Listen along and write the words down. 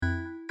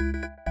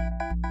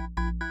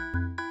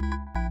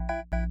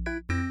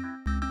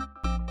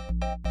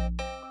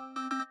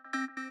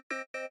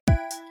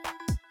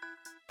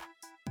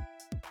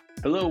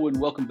Hello and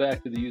welcome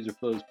back to the User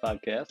Flows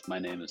podcast. My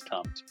name is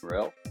Thomas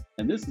Morell,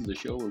 and this is a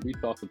show where we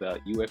talk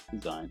about UX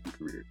design and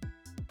careers.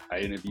 I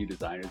interview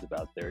designers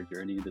about their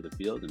journey into the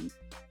field and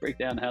break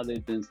down how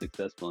they've been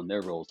successful in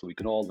their roles so we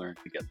can all learn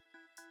together.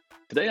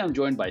 Today I'm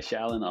joined by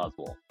Shalyn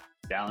Oswald.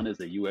 Shalyn is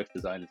a UX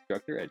design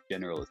instructor at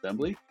General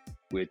Assembly,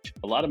 which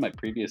a lot of my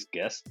previous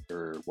guests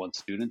are once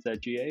students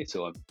at GA,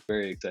 so I'm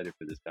very excited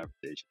for this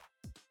conversation.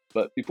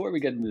 But before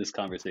we get into this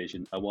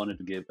conversation, I wanted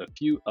to give a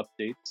few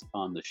updates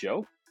on the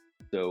show.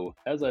 So,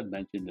 as I've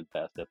mentioned in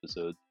past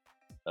episodes,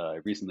 I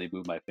recently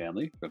moved my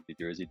family from New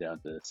Jersey down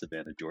to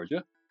Savannah,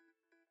 Georgia.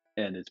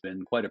 And it's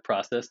been quite a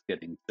process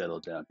getting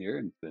settled down here,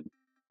 and it's been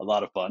a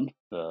lot of fun,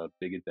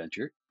 big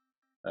adventure.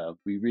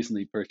 We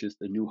recently purchased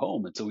a new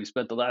home, and so we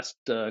spent the last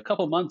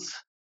couple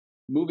months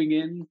moving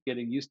in,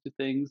 getting used to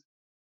things,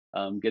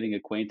 getting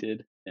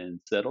acquainted and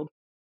settled.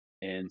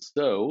 And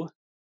so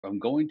I'm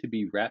going to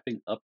be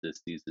wrapping up this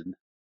season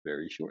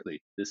very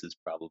shortly. This is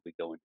probably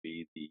going to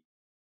be the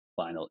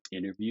final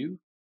interview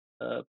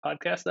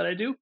podcast that I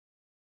do,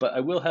 but I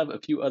will have a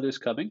few others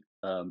coming.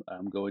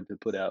 I'm going to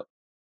put out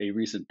a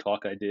recent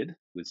talk I did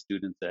with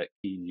students at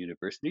Kean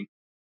University,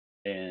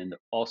 and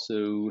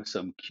also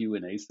some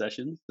Q&A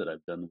sessions that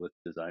I've done with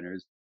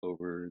designers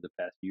over the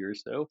past year or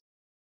so,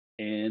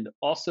 and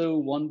also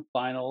one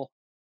final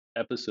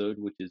episode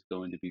which is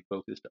going to be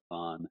focused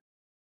on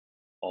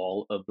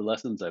all of the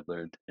lessons I've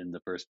learned in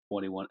the first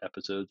 21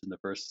 episodes in the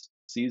first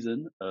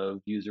season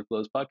of User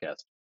Flows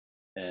podcast,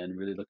 and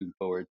really looking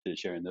forward to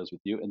sharing those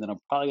with you. And then I'm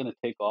probably going to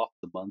take off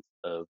the months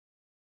of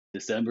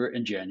December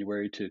and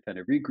January to kind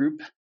of regroup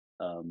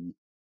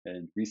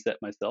and reset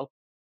myself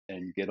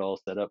and get all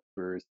set up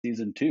for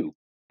season 2.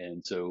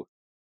 And so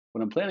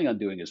what I'm planning on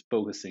doing is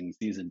focusing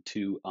season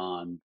 2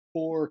 on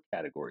 4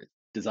 categories: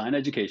 design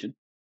education,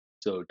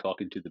 so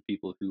talking to the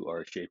people who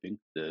are shaping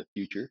the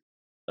future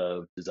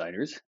of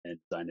designers and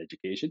design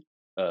education;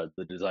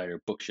 the designer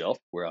bookshelf,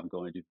 where I'm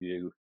going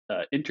to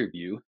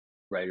interview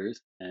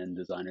writers and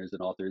designers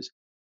and authors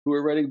who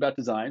are writing about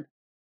design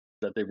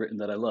that they've written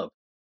that I love,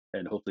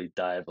 and hopefully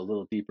dive a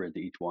little deeper into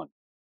each one.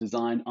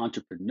 Design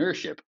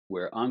entrepreneurship,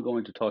 where I'm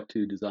going to talk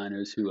to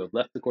designers who have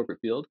left the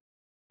corporate field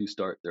to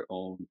start their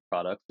own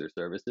products or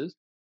services.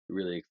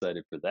 Really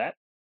excited for that.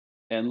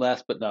 And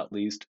last but not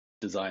least,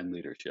 design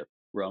leadership,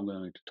 where I'm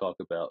going to talk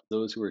about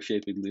those who are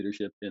shaping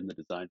leadership in the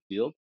design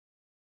field.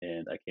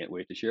 And I can't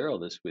wait to share all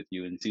this with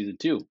you in season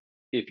 2.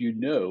 If you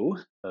know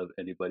of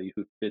anybody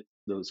who fits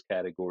those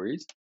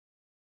categories,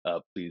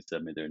 please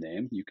send me their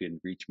name. You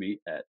can reach me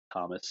at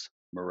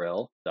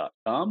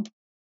thomasmorell.com.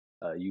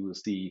 You will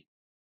see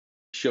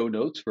show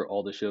notes for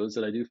all the shows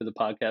that I do for the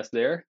podcast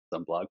there,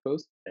 some blog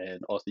posts, and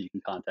also you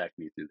can contact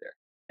me through there.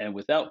 And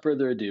without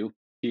further ado,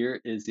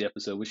 here is the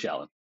episode with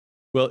Shalyn.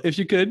 Well, if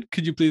you could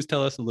you please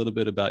tell us a little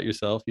bit about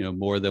yourself,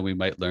 more than we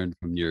might learn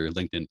from your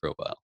LinkedIn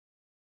profile?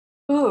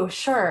 Oh,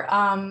 sure.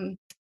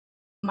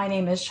 My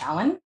name is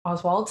Shalyn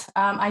Oswald.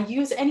 I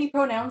use any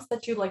pronouns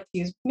that you'd like to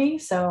use with me.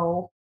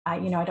 So, I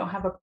don't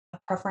have a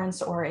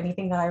preference or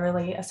anything that I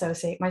really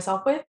associate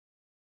myself with.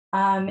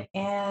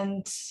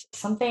 And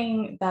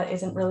something that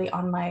isn't really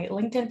on my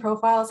LinkedIn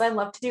profile is I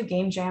love to do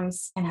game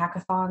jams and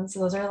hackathons.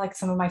 Those are like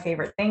some of my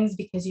favorite things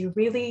because you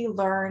really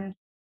learn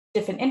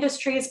different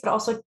industries, but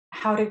also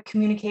how to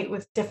communicate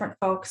with different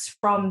folks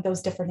from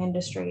those different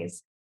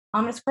industries.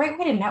 It's a great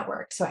way to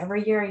network. So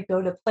every year I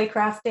go to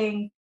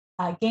Playcrafting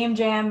Game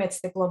Jam. It's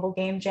the global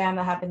game jam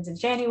that happens in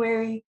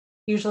January.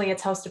 Usually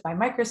it's hosted by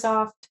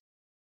Microsoft.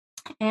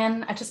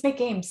 And I just make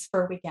games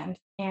for a weekend.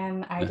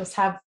 And I just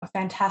have a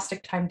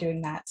fantastic time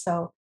doing that.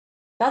 So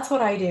that's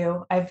what I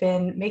do. I've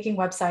been making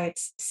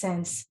websites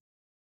since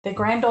the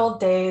grand old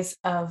days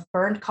of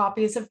burned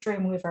copies of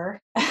Dreamweaver.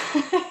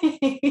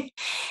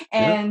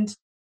 And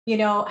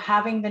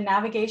having the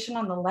navigation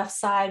on the left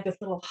side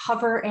with little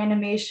hover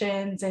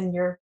animations and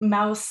your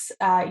mouse,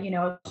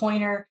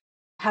 pointer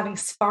having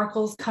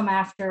sparkles come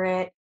after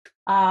it.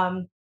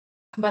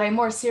 But I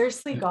more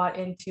seriously got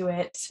into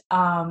it,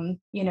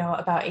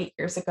 about 8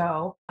 years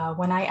ago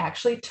when I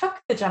actually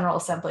took the General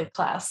Assembly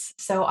class.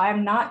 So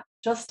I'm not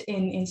just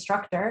an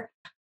instructor,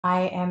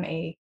 I am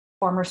a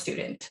former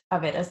student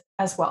of it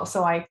as well.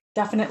 So I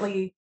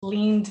definitely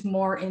leaned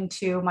more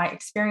into my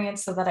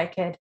experience so that I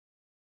could,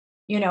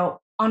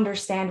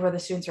 understand where the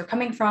students are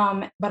coming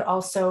from, but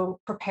also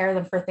prepare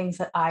them for things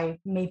that I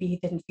maybe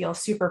didn't feel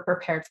super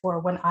prepared for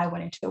when I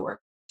went into the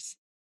workforce.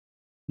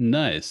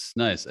 Nice.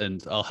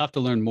 And I'll have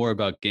to learn more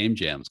about game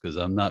jams because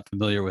I'm not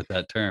familiar with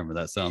that term, but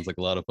that sounds like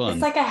a lot of fun.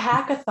 It's like a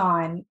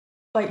hackathon,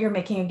 but you're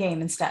making a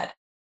game instead.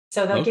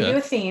 So they'll give you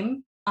a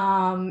theme,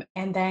 and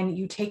then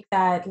you take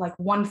that, like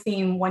one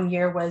theme one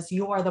year was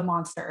you are the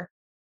monster.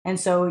 And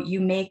so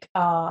you make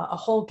a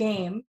whole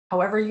game,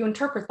 however you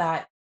interpret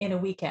that, in a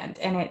weekend.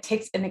 And it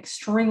takes an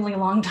extremely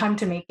long time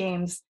to make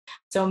games.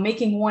 So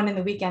making one in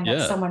the weekend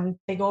that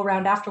they go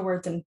around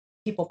afterwards and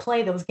people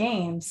play those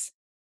games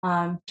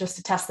just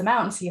to test them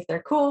out and see if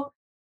they're cool.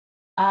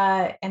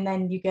 And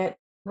then you get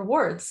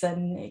rewards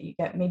and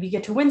maybe you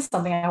get to win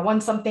something. I won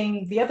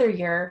something the other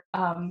year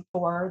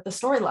for the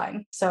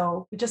storyline.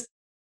 So we just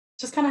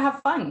just kind of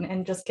have fun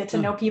and just get to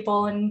know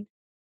people and,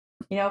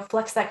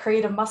 flex that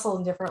creative muscle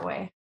in a different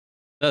way.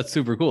 That's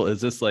super cool.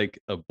 Is this like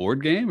a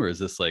board game or is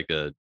this like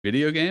a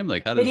video game?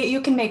 Like how does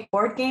You can make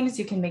board games,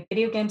 you can make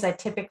video games. I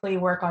typically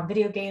work on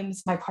video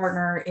games. My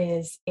partner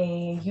is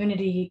a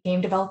Unity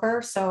game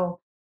developer, so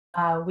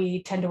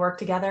we tend to work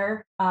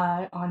together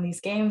on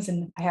these games.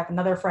 And I have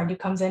another friend who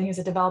comes in who's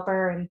a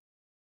developer, and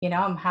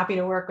I'm happy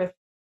to work with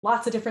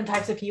lots of different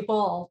types of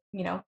people.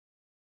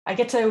 I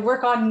get to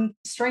work on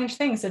strange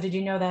things. So did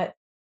you know that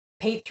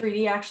Paint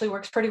 3D actually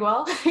works pretty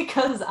well?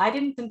 Because I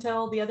didn't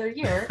until the other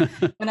year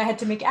when I had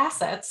to make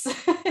assets.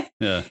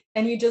 Yeah.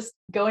 And you just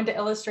go into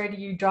Illustrator,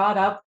 you draw it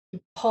up, you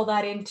pull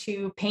that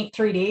into Paint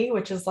 3D,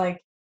 which is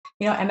like,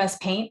 MS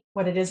Paint,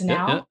 what it is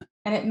now. Yeah.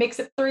 And it makes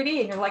it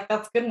 3D. And you're like,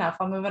 that's good enough.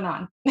 I'm moving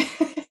on.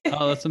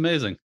 Oh, that's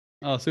amazing.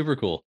 Oh, super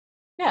cool.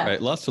 Yeah.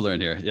 Right. Lots to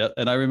learn here. Yeah.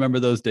 And I remember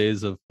those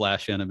days of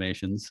Flash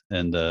animations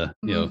and,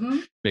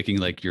 making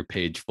like your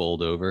page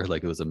fold over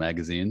like it was a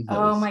magazine.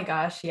 My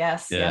gosh.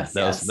 Yes. Yeah.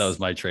 Yes, that was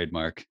my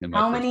trademark in my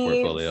How first many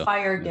portfolio.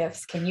 fire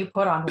GIFs can you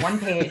put on one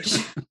page?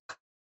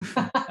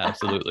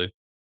 Absolutely.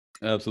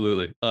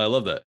 Absolutely. I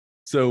love that.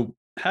 So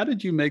how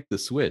did you make the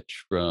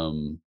switch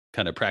from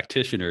kind of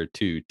practitioner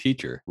to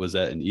teacher? Was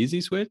that an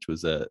easy switch?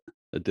 Was that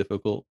a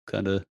difficult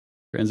kind of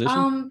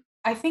transition?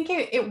 I think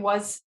it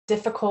was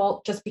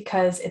difficult just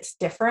because it's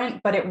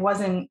different, but it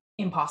wasn't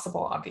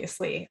impossible,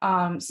 obviously.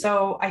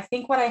 So I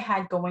think what I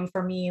had going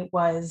for me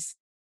was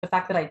the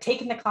fact that I'd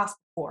taken the class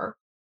before,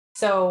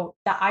 so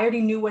that I already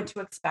knew what to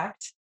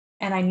expect,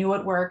 and I knew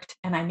what worked,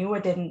 and I knew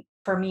what didn't,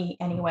 for me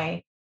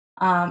anyway.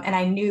 And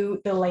I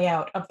knew the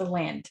layout of the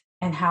land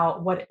and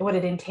what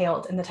it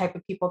entailed and the type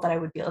of people that I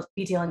would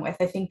be dealing with.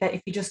 I think that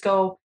if you just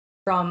go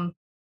from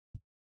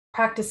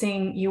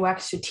practicing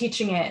UX to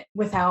teaching it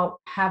without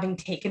having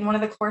taken one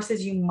of the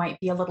courses, you might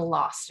be a little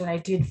lost. And I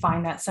did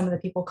find that some of the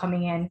people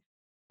coming in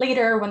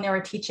later when they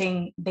were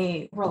teaching,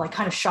 they were like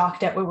kind of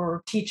shocked at what we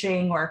were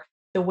teaching or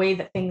the way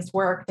that things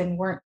worked, and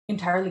weren't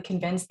entirely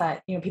convinced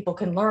that people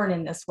can learn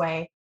in this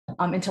way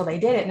until they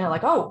did it, and they're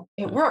like, oh,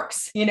 it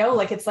works.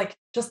 Like it's like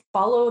just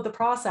follow the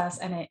process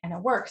and it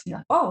works. And you're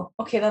like, oh,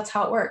 okay, that's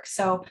how it works.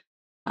 So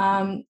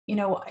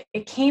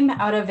it came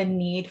out of a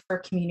need for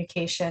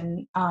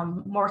communication,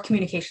 more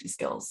communication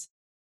skills.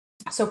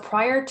 So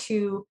prior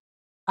to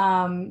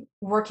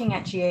working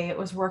at GA, it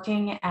was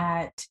working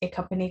at a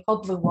company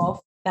called Blue Wolf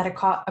that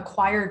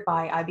acquired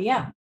by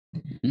IBM.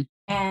 Mm-hmm.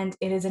 And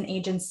it is an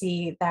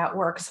agency that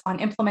works on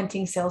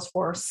implementing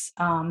Salesforce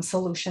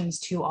solutions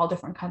to all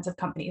different kinds of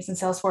companies. And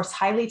Salesforce,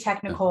 highly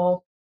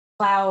technical,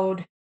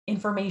 cloud,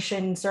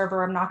 information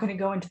server. I'm not going to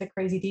go into the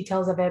crazy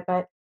details of it,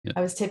 but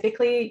I was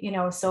typically,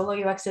 a solo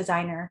UX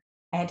designer.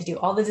 I had to do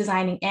all the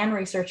designing and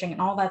researching and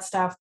all that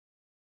stuff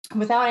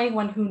without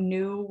anyone who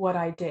knew what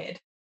I did.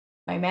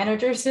 My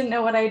managers didn't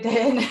know what I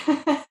did.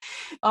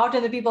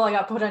 Often the people I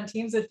got put on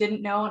teams that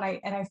didn't know,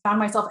 and I found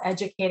myself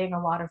educating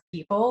a lot of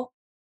people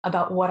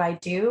about what I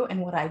do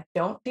and what I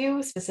don't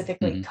do,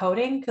 specifically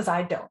coding, because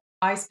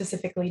I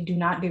specifically do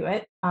not do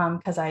it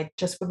because I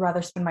just would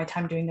rather spend my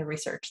time doing the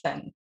research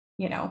than,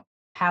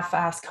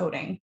 half-ass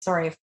coding.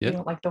 Sorry if you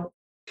don't like the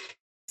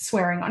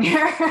swearing on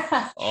here.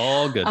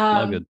 All good.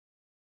 All good.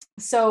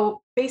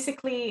 So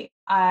basically,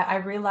 I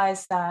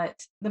realized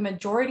that the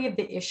majority of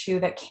the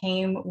issue that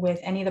came with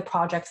any of the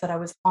projects that I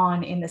was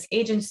on in this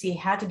agency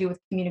had to do with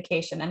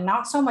communication, and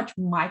not so much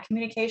my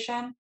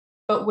communication,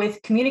 but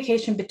with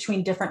communication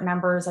between different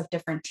members of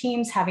different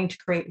teams having to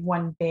create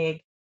one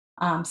big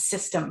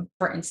system,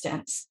 for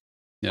instance.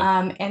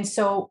 And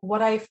so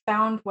what I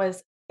found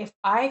was, if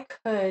I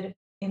could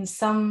in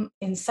some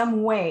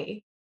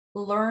way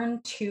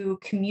learn to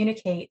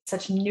communicate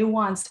such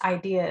nuanced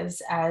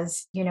ideas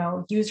as,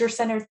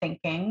 user-centered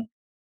thinking,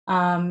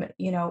 kind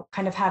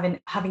of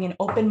having an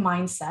open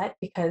mindset,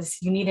 because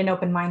you need an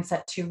open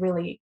mindset to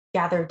really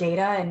gather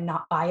data and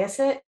not bias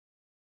it.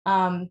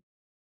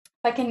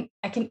 I can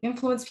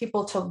influence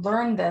people to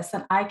learn this,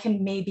 and I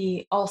can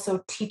maybe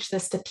also teach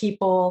this to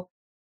people,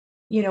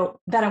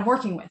 that I'm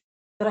working with,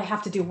 that I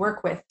have to do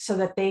work with, so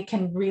that they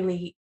can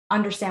really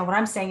understand what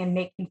I'm saying and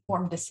make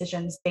informed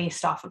decisions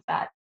based off of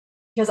that.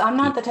 Because I'm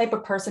not the type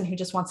of person who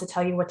just wants to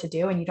tell you what to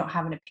do and you don't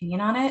have an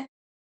opinion on it.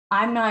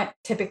 I'm not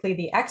typically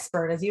the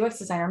expert as UX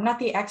designer. I'm not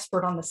the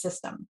expert on the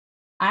system.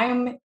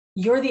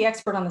 You're the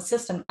expert on the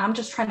system. I'm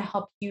just trying to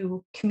help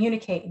you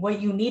communicate what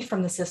you need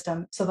from the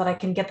system so that I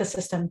can get the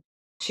system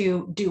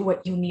to do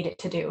what you need it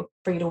to do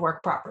for you to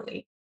work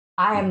properly.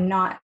 I'm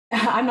not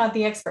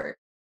the expert.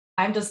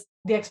 I'm just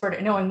the expert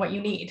at knowing what you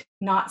need,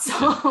 not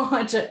so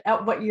much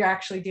at what you're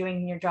actually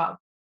doing in your job.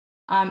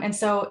 And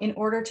so in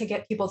order to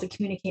get people to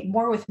communicate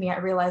more with me, I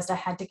realized I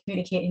had to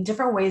communicate in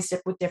different ways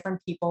with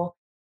different people.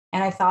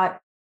 And I thought,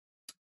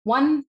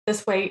 one,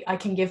 this way I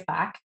can give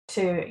back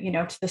to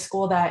the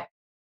school that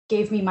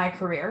gave me my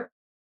career,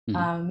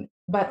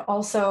 but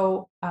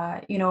also,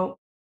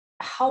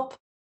 help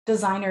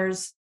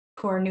designers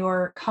who are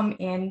newer come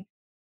in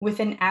with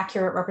an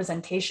accurate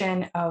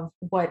representation of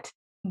what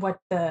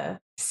the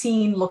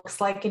scene looks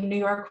like in New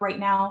York right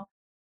now.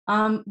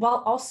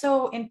 while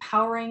also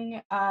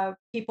empowering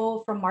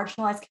people from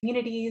marginalized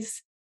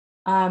communities,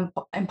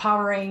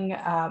 empowering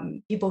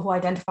people who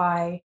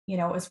identify,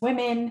 as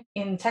women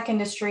in tech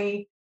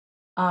industry,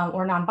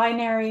 or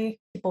non-binary,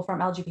 people from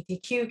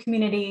LGBTQ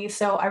community.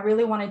 So I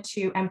really wanted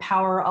to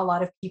empower a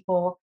lot of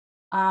people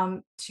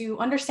to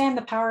understand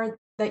the power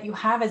that you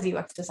have as a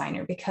UX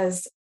designer,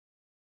 because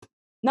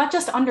not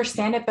just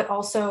understand it, but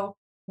also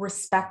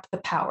respect the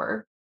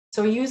power.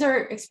 So a user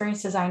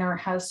experience designer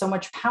has so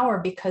much power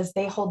because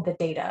they hold the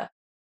data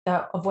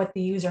of what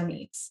the user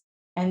needs.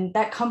 And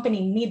that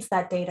company needs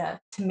that data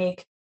to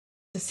make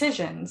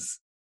decisions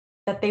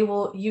that they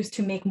will use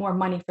to make more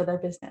money for their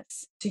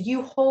business. So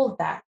you hold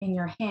that in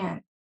your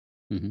hand.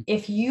 Mhm.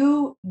 If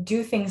you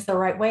do things the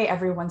right way,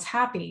 everyone's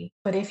happy.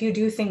 But if you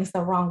do things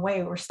the wrong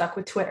way, we're stuck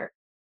with Twitter,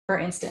 for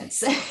instance.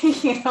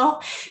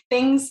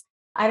 Things,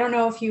 I don't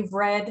know if you've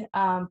read,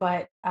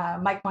 but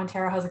Mike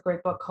Montero has a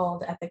great book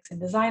called Ethics in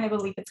Design, I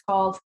believe it's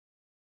called.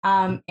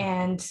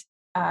 And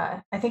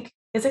I think,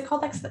 is it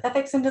called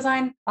Ethics in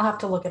Design? I'll have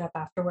to look it up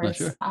afterwards.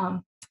 Sure.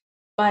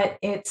 But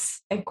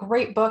it's a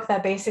great book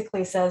that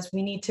basically says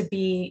we need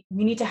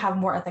to have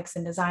more ethics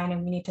in design,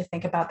 and we need to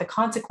think about the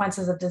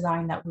consequences of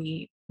design that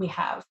we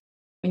have.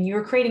 When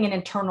you're creating an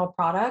internal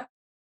product,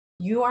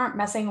 you aren't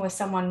messing with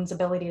someone's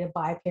ability to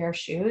buy a pair of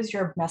shoes.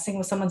 You're messing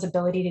with someone's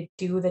ability to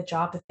do the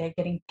job that they're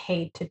getting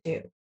paid to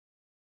do.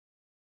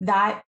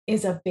 That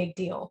is a big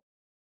deal.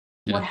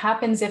 Yeah. What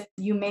happens if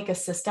you make a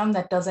system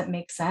that doesn't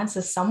make sense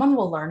is someone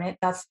will learn it.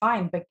 That's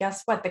fine. But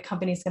guess what? The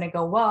company's going to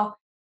go, well,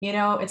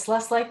 it's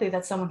less likely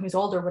that someone who's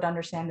older would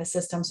understand the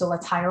system. So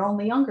let's hire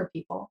only younger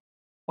people.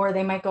 Or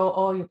they might go,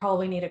 oh, you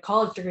probably need a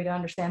college degree to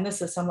understand this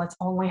system. Let's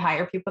only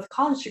hire people with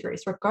college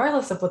degrees,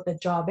 regardless of what the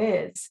job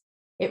is.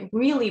 It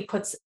really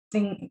puts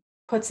a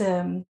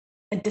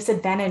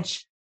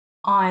disadvantage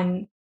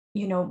on,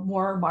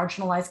 more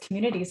marginalized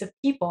communities of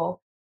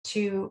people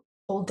to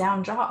hold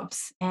down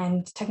jobs.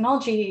 And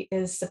technology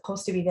is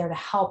supposed to be there to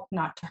help,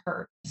 not to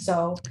hurt.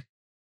 So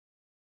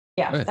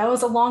yeah, Right. that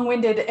was a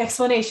long-winded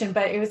explanation,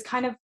 but it was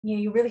kind of,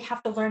 you really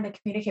have to learn to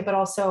communicate, but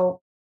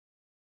also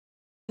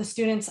the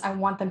students, I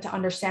want them to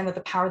understand that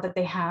the power that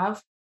they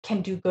have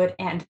can do good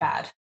and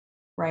bad,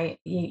 right?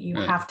 You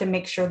Right. have to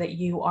make sure that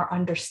you are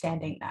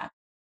understanding that.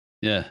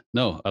 Yeah,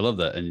 no, I love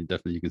that. And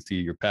definitely you can see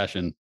your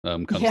passion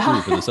comes Yeah.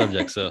 through for the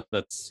subject. So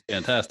that's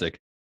fantastic.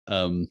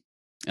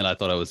 And I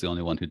thought I was the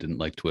only one who didn't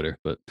like Twitter,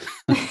 but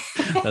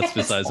that's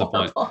besides the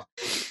point.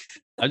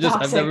 I've never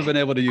Toxic. been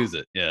able to use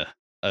it. Yeah.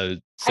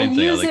 I Same thing.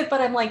 use it, but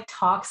I'm like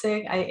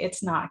toxic.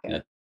 It's not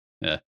good.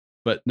 Yeah.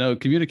 But no,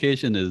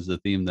 communication is a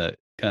theme that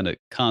kind of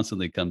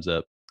constantly comes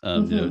up.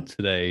 Mhm.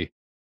 Today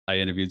I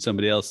interviewed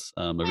somebody else,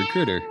 a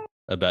recruiter,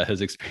 about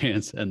his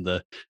experience and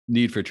the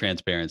need for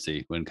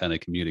transparency when kind of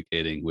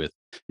communicating with,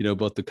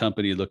 both the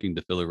company looking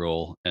to fill a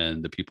role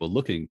and the people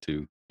looking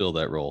to fill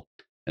that role,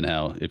 and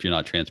how if you're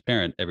not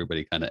transparent,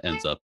 everybody kind of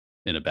ends up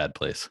in a bad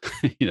place.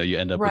 You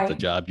end up with the Right.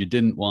 job you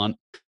didn't want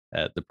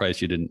at the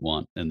price you didn't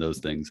want, and those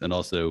things. And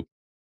also,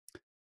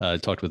 I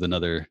talked with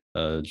another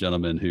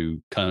gentleman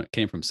who kind of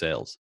came from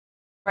sales,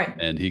 Right.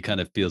 and he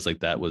kind of feels like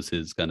that was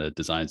his kind of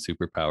design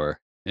superpower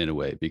in a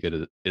way,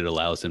 because it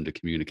allows him to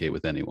communicate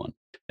with anyone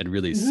and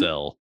really Mhm.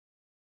 sell,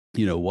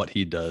 what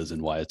he does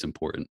and why it's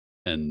important,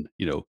 and,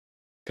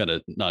 kind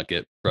of not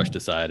get brushed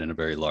aside in a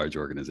very large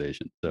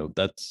organization. So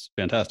that's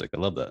fantastic. I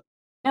love that.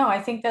 No,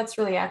 I think that's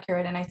really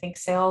accurate. And I think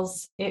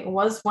sales, it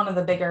was one of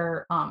the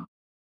bigger,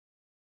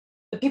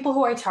 the people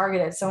who I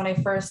targeted. So when I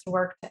first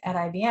worked at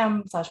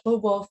IBM / Blue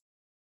Wolf,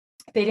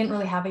 they didn't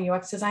really have a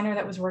UX designer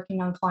that was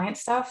working on client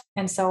stuff.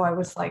 And so I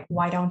was like,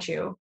 why don't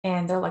you?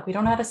 And they're like, we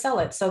don't know how to sell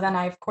it. So then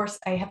of course,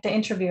 I have to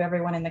interview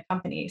everyone in the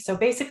company. So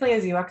basically,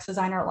 as UX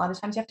designer, a lot of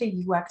times you have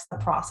to UX the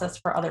process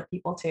for other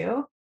people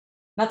too.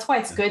 That's why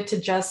it's Yeah. good to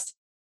just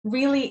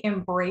really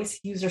embrace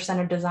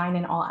user-centered design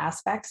in all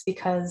aspects,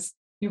 because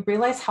you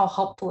realize how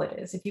helpful it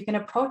is. If you can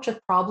approach a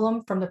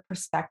problem from the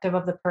perspective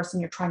of the person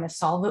you're trying to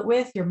solve it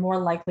with, you're more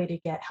likely to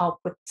get help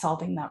with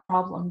solving that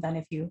problem than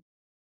if you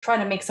try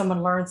to make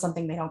someone learn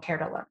something they don't care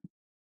to learn,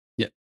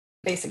 Yeah.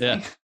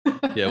 basically.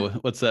 Yeah.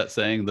 What's that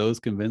saying? Those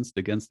convinced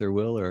against their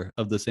will are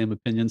of the same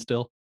opinion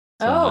still.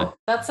 It's one of my Oh,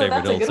 that's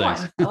favorite a old good sayings.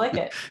 one. I like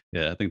it.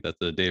 Yeah, I think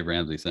that's a Dave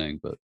Ramsey saying,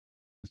 but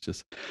it's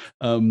just,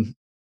 um,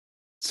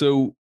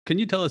 so can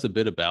you tell us a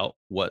bit about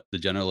what the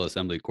General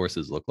Assembly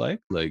courses look like?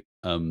 Like,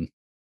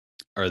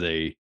 are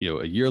they,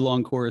 a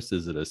year-long course?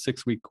 Is it a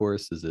 6-week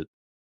course? Is it,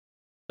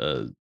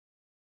 uh,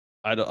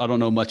 I don't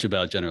know much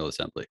about General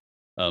Assembly.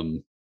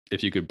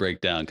 If you could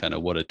break down kind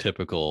of what a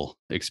typical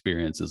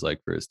experience is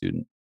like for a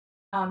student.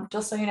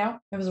 Just so you know,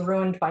 it was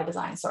Ruined by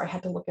Design. So I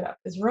had to look it up.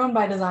 It's Ruined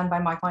by Design by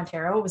Mike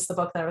Montero was the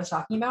book that I was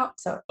talking about.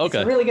 So it's a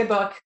Okay. really good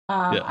book.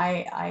 Yeah.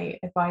 I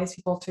advise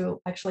people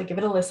to actually give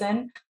it a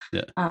listen.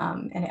 Yeah.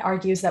 And it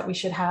argues that we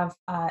should have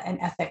an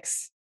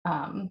ethics,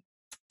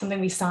 something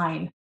we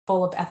sign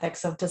full of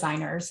ethics of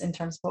designers in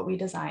terms of what we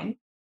design,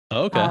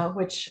 Okay.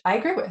 which I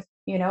agree with.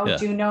 Yeah.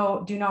 Do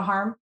no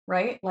harm,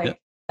 right? Like Yeah.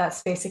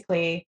 that's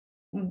basically,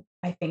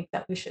 I think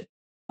that we should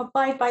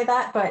abide by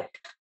that. But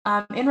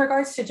In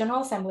regards to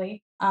General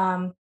Assembly,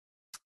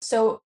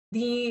 so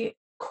the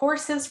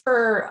courses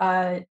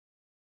for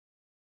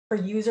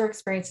user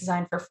experience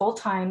design for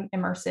full-time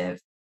immersive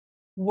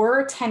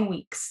were 10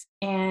 weeks,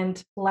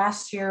 and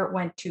last year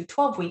went to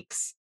 12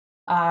 weeks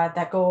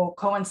that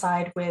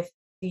coincide with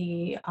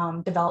the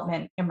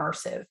development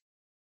immersive.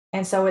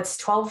 And so it's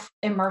 12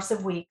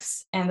 immersive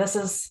weeks. And this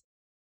is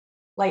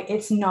like,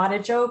 it's not a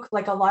joke.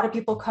 Like, a lot of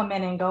people come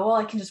in and go, well,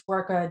 I can just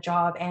work a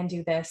job and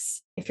do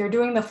this. If you're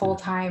doing the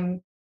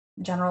full-time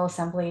General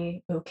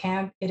Assembly boot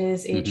camp, it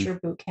is a true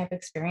boot camp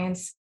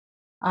experience.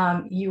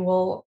 You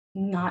will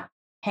not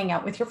hang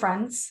out with your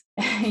friends.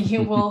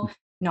 You will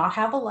not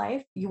have a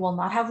life. You will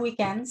not have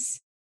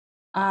weekends.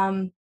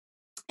 And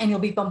you'll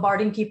be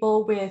bombarding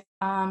people with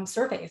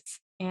surveys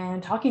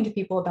and talking to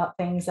people about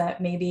things that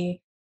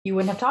maybe you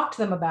wouldn't have talked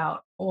to them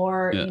about,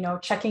 or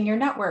checking your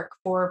network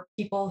for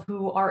people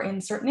who are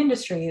in certain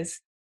industries,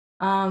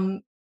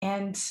 and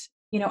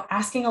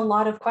asking a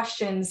lot of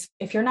questions.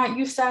 If you're not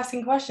used to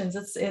asking questions,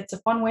 it's a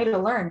fun way to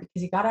learn,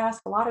 because you got to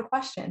ask a lot of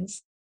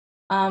questions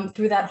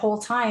through that whole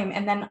time.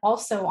 And then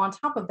also on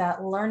top of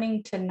that,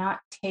 learning to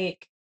not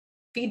take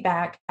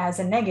feedback as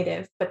a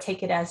negative, but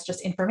take it as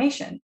just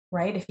information,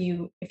 right? If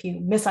you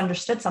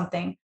misunderstood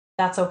something,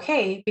 that's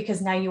okay,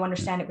 because now you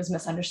understand it was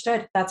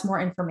misunderstood. That's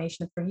more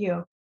information for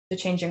you. So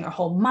changing your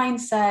whole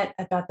mindset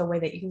about the way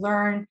that you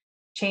learn,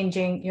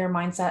 changing your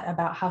mindset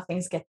about how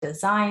things get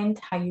designed,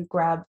 how you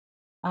grab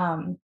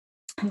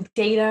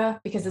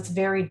data, because it's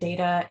very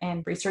data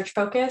and research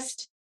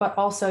focused, but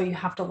also you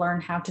have to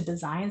learn how to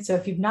design. So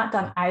if you've not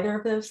done either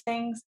of those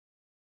things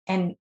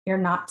and you're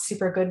not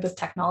super good with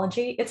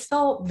technology, it's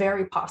still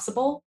very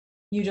possible.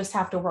 You just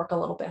have to work a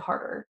little bit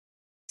harder.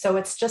 So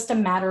it's just a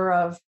matter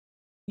of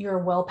your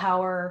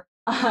willpower,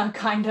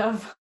 kind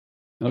of.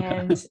 Okay.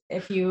 And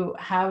if you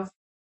have,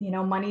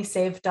 money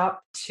saved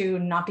up to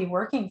not be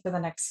working for the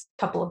next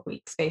couple of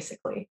weeks,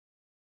 basically.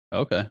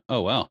 Okay.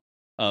 Oh, wow.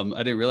 I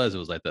didn't realize it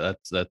was like that.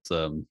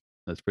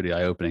 That's pretty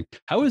eye-opening.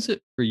 How is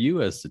it for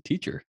you as a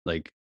teacher?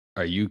 Like,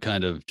 are you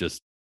kind of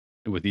just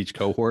with each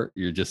cohort,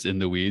 you're just in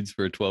the weeds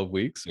for 12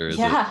 weeks, or is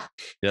it?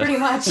 Pretty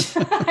much.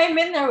 I'm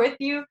in there with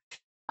you.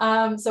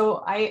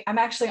 So I'm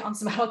actually on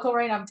sabbatical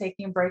right now. I'm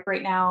taking a break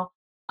right now.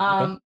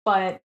 Okay.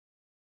 But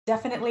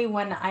definitely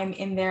when I'm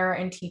in there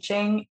and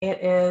teaching,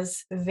 it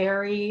is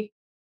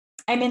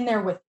I'm in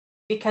there with,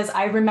 because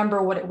I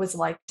remember what it was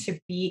like to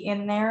be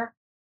in there.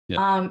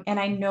 Yeah. And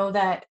I know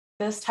that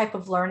this type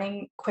of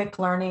learning, quick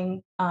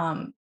learning,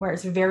 where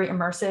it's very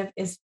immersive,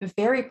 is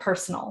very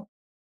personal.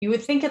 You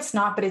would think it's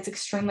not, but it's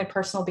extremely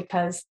personal,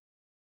 because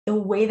the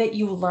way that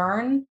you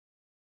learn,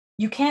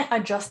 you can't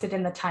adjust it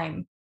in the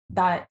time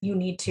that you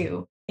need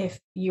to. If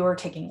you're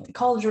taking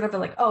college or whatever,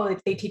 like, oh,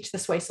 they teach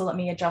this way, so let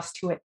me adjust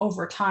to it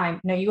over time.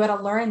 No, you got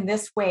to learn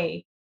this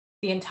way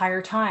the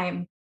entire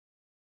time,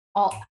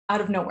 all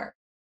out of nowhere.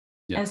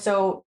 Yeah. And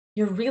so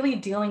you're really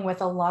dealing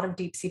with a lot of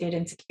deep-seated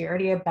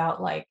insecurity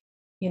about, like,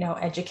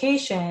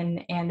 education,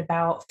 and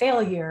about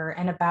failure,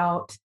 and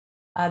about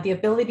the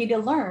ability to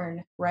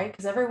learn, right?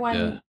 Because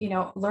everyone,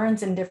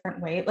 learns in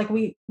different ways. Like,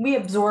 we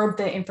absorb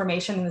the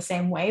information in the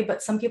same way,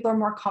 but some people are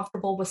more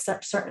comfortable with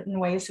certain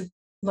ways of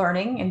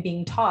learning and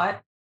being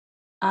taught.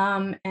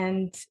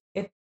 And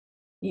if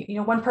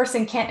one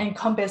person can't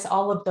encompass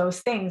all of those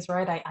things,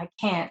 right? I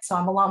can't. So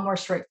I'm a lot more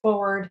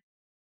straightforward.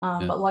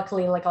 But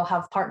luckily, like, I'll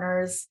have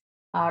partners,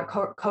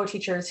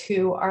 co-teachers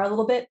who are a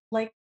little bit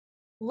like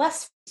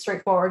less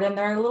straightforward, and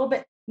they're a little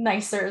bit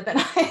nicer than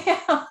I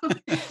am.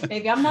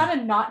 Maybe I'm not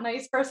a not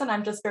nice person.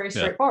 I'm just very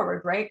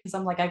straightforward, right? Because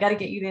I'm like, I got to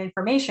get you the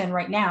information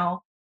right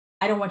now.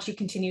 I don't want you to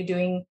continue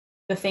doing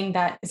the thing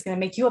that is going to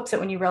make you upset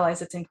when you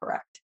realize it's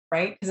incorrect,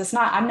 right? Because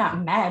I'm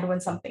not mad when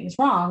something's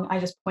wrong. I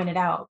just point it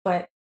out.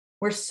 But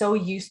we're so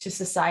used to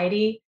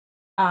society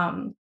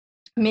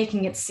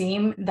making it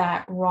seem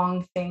that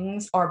wrong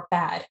things are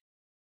bad,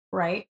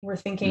 right? We're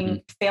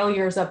thinking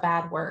failure is a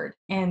bad word.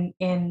 And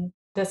in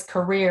this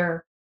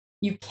career,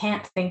 you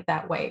can't think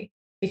that way,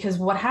 because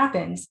what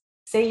happens,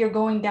 say you're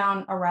going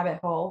down a rabbit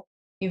hole,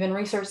 you've been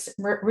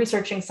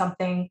researching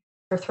something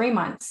for 3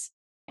 months,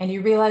 and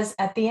you realize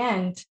at the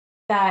end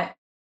that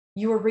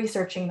you were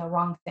researching the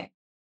wrong thing.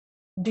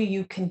 Do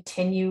you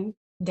continue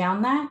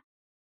down that,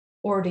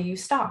 or do you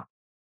stop?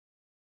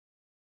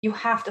 You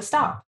have to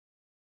stop.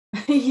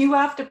 You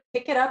have to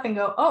pick it up and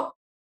go, oh,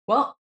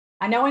 well,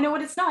 I know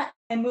what it's not,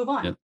 and move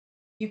on. Yep.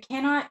 You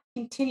cannot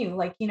continue.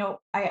 Like,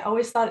 I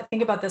always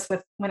think about this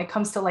when it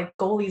comes to like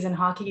goalies in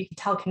hockey. You can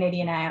tell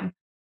Canadian I am,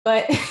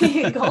 but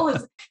goal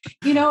is,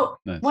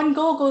 nice. One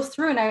goal goes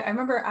through, and I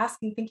remember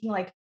thinking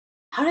like,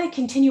 how do they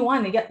continue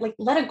on? They get like,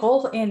 let a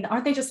goal in.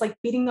 Aren't they just like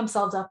beating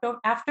themselves up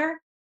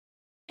after?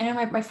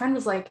 And my friend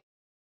was like,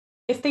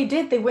 if they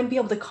did, they wouldn't be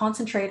able to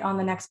concentrate on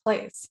the next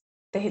plays.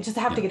 They just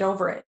have to get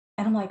over it.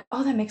 And I'm like,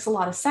 oh, that makes a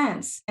lot of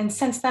sense. And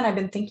since then, I've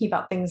been thinking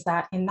about things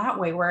in that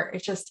way, where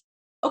it's just,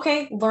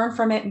 okay, learn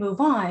from it, move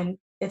on.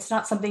 It's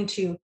not something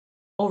to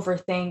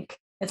overthink.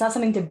 It's not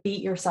something to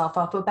beat yourself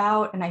up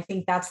about. And I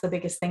think that's the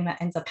biggest thing that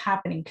ends up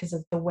happening because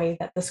of the way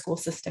that the school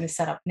system is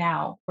set up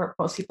now, where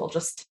most people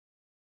just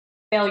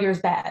failure is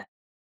bad.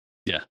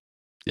 Yeah.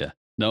 Yeah.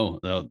 No,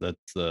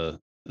 that's a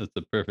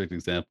perfect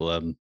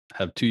example.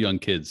 Have two young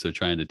kids, so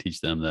trying to teach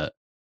them that,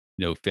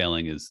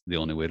 failing is the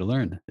only way to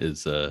learn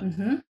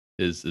Hmm.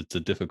 is it's a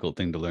difficult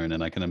thing to learn.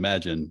 And I can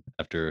imagine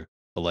after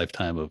a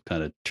lifetime of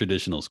kind of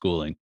traditional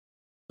schooling,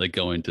 like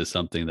going to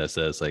something that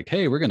says like,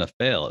 "Hey, we're going to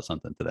fail at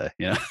something today,"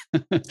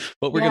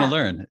 but we're going to Yeah,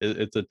 learn.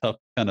 It's a tough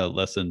kind of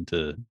lesson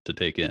to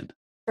take in.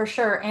 for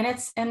sure. And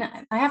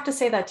I have to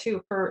say that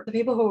too, for the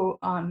people who,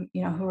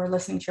 who are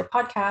listening to your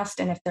podcast,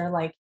 and if they're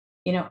like,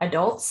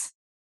 adults,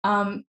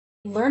 um,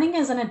 learning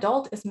as an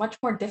adult is much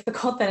more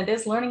difficult than it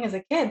is learning as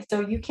a kid.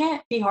 So you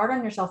can't be hard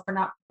on yourself for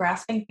not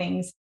grasping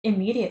things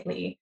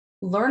immediately.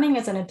 Learning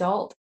as an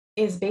adult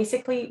is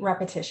basically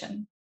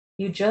repetition.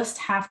 You just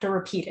have to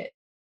repeat it.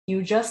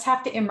 You just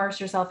have to immerse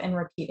yourself and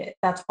repeat it.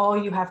 That's all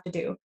you have to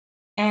do.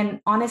 And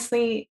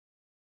honestly,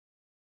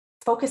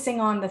 focusing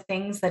on the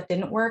things that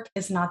didn't work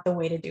is not the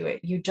way to do it.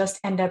 You just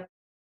end up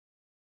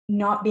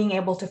not being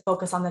able to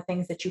focus on the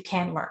things that you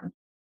can learn,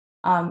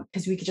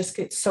 because we could just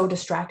get so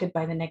distracted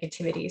by the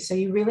negativity. So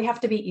you really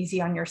have to be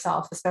easy on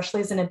yourself,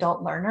 especially as an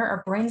adult learner.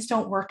 Our brains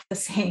don't work the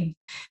same.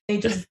 They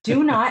just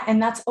do not,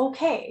 and that's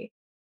okay.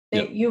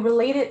 Yep. That you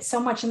relate it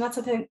so much, and that's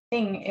the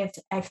thing. It's,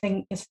 I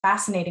think, is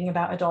fascinating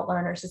about adult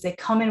learners is they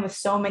come in with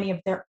so many of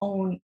their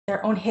own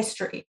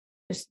history,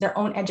 just their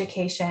own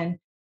education,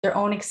 their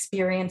own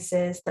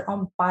experiences, their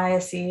own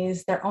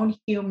biases, their own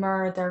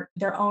humor,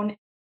 their own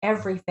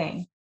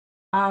everything.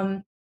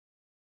 Um,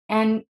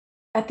 and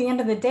at the end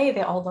of the day,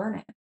 they all learn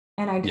it.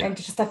 And Yeah.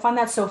 I find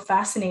that so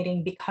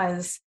fascinating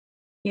because,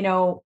 you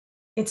know,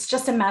 it's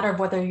just a matter of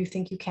whether you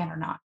think you can or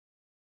not.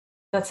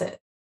 That's it.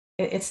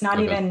 It's not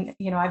Okay.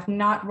 even, I've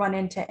not run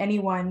into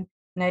anyone,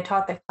 and I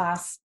taught the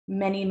class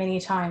many, many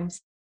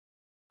times.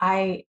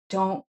 I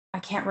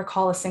can't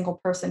recall a single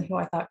person who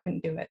I thought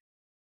couldn't do it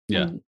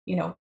Yeah.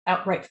 and,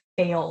 outright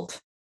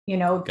failed. There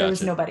was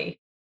Gotcha. nobody.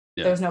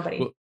 There Yeah. was nobody.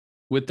 Well,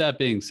 with that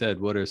being said,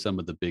 what are some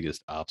of the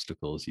biggest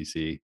obstacles you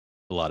see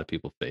a lot of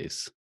people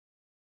face?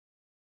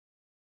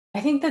 I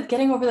think that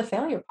getting over the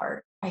failure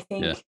part, I Yeah.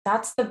 think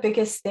that's the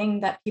biggest thing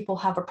that people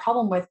have a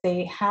problem with.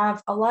 They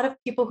have a lot of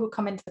people who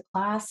come into the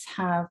class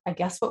have, I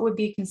guess, what would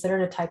be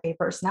considered a type A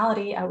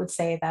personality. I would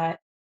say that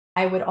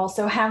I would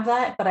also have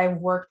that, but I've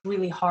worked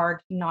really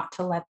hard not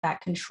to let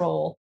that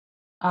control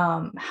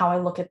how I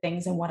look at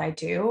things and what I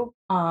do.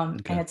 And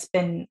Okay. it's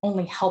been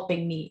only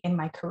helping me in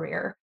my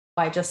career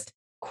by just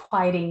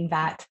quieting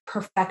that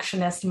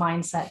perfectionist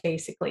mindset,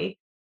 basically,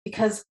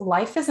 because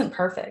life isn't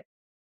perfect.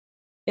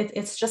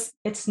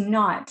 It's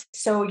not.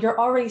 So you're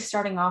already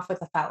starting off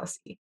with a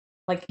fallacy.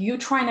 Like you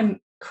trying to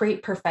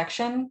create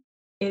perfection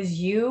is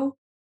you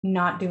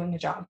not doing a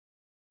job.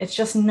 It's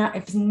just not,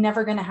 it's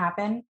never going to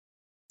happen.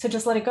 So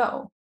just let it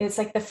go. It's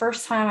like the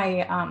first time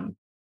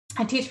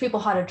I teach people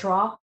how to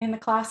draw in the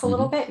class a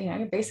little Hmm. bit.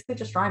 You're basically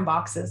just drawing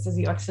boxes as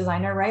a UX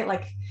designer, right?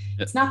 Like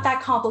Yeah. it's not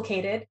that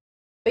complicated.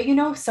 But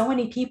so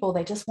many people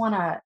they just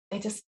wanna,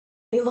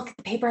 they look at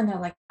the paper and they're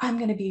like, I'm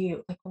gonna be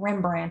like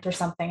Rembrandt or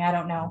something. I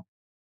don't know.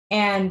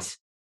 And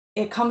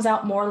it comes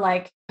out more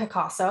like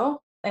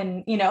Picasso.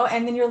 And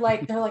then they're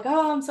like,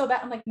 oh, I'm so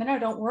bad. I'm like, no, no,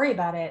 don't worry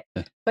about it.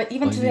 Yeah. But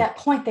even All you to need. that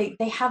point,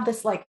 they have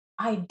this like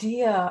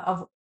idea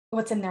of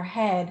what's in their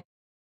head.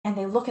 And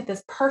they look at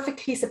this perfect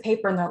piece of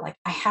paper and they're like,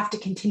 I have to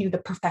continue the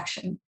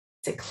perfection.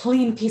 It's a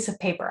clean piece of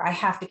paper. I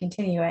have to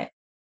continue it.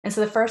 And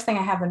so the first thing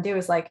I have them do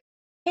is like,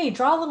 hey,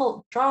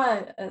 draw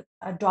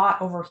a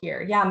dot over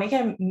here. Yeah, make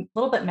it a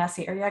little bit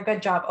messy. Or yeah,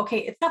 good job. Okay,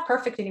 it's not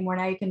perfect anymore.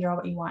 Now you can draw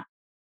what you want.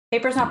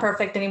 Paper's not Mm.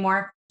 perfect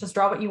anymore. Just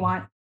draw what you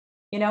want.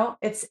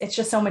 It's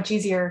just so much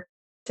easier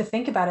to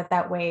think about it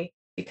that way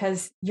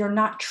because you're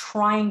not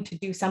trying to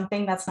do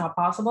something that's not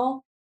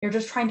possible. You're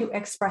just trying to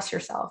express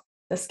yourself.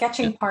 The Yeah.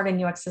 sketching part in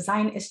UX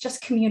design is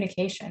just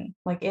communication.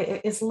 Like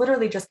it's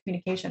literally just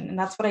communication. And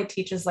that's what I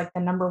teach is like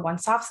the number one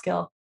soft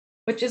skill,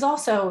 which is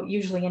also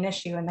usually an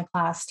issue in the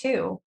class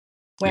too,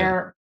 Yeah.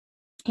 where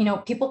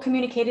people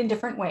communicate in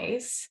different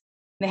ways.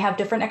 They have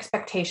different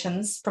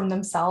expectations from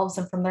themselves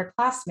and from their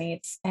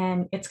classmates.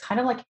 And it's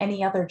kind of like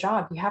any other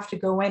job. You have to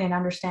go in and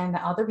understand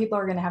that other people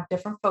are going to have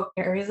different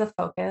areas of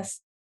focus,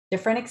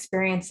 different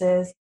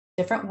experiences,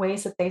 different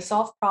ways that they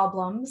solve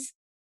problems,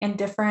 and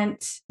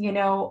different,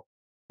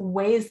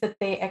 ways that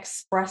they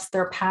express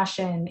their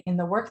passion in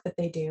the work that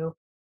they do.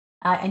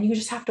 And you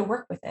just have to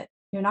work with it.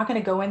 You're not going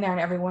to go in there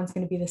and everyone's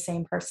going to be the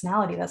same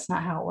personality. That's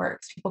not how it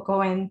works. People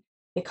go in,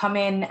 they come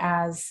in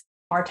as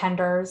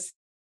bartenders,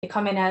 they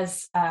come in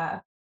as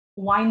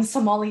wine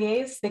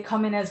sommeliers, they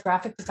come in as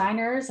graphic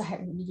designers,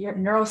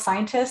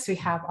 neuroscientists, we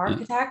have Yeah.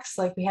 architects,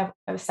 like we have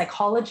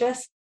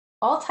psychologists,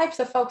 all types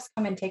of folks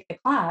come and take the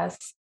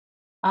class.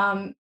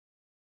 Um,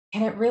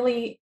 and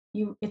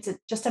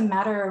just a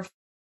matter of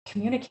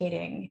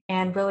communicating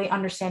and really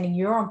understanding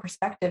your own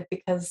perspective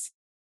because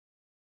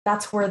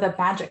that's where the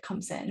magic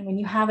comes in. When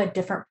you have a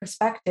different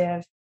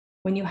perspective,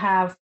 when you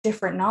have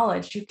different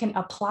knowledge, you can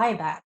apply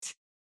that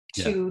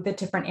Yeah. to the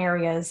different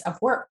areas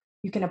of work.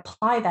 You can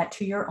apply that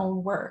to your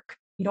own work.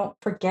 You don't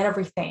forget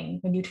everything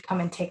when you come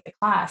and take the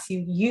class. You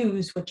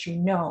use what you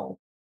know.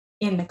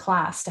 in the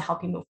class to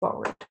help you move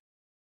forward.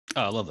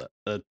 Oh, I love that.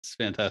 That's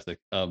fantastic.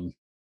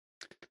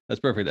 That's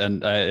perfect.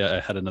 And I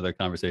had another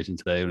conversation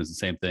today. It was the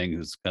same thing. It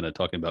was kind of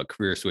talking about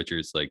career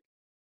switchers, like,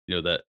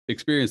 that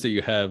experience that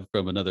you have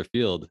from another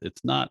field.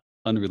 It's not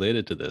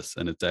unrelated to this,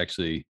 and it's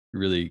actually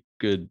really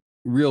good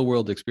real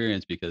world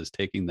experience, because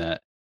taking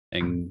that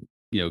and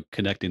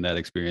connecting that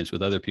experience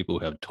with other people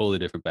who have totally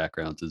different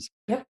backgrounds is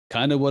Yep.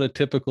 kind of what a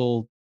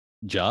typical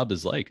job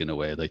is like, in a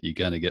way. Like, you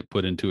kind of get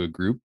put into a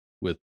group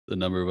with a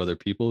number of other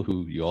people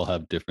who you all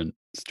have different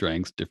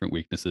strengths, different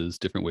weaknesses,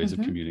 different ways of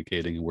Mhm.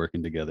 communicating and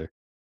working together,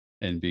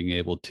 and being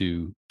able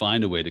to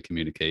find a way to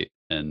communicate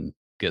and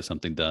get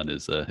something done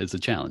is a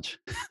challenge.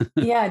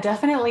 Yeah,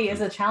 definitely is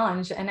a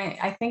challenge. And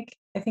I think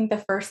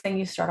the first thing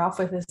you start off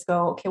with is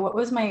go, okay,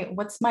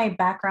 what's my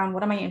background?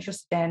 What am I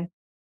interested in?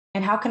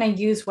 And how can I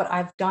use what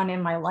I've done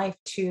in my life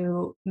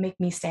to make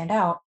me stand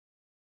out,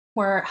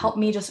 or help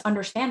me just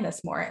understand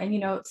this more? And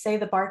say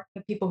the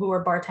people who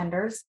are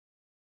bartenders,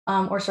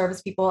 or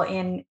service people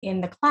in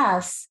the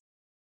class,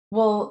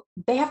 well,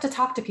 they have to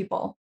talk to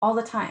people all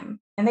the time.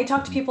 And they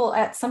talk to Mhm. people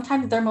at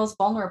sometimes their most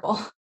vulnerable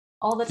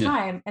all the Yeah.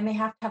 time. And they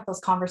have to have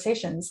those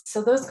conversations.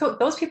 So those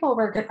people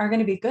are going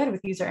to be good with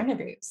user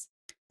interviews.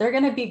 They're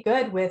going to be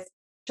good with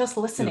just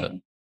Yeah.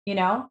 listening.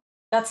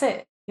 That's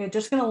it. They're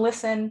just going to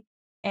listen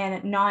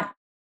and not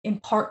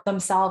impart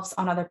themselves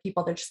on other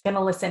people. They're just going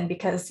to listen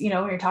because, when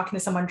you're talking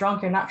to someone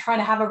drunk, you're not trying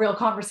to have a real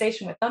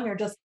conversation with them. You're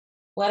just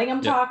letting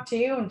them Yeah. talk to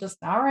you and just,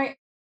 all right,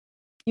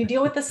 you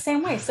deal with this the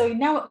same way. So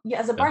now,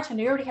 as a Yeah.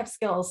 bartender, you already have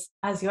skills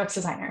as UX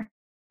designer,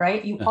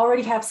 right? You Yeah.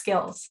 already have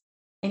skills,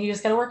 and you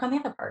just got to work on the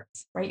other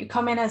parts, right? You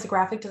come in as a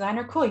graphic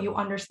designer, cool. You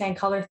understand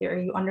color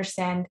theory, you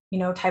understand,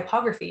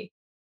 typography,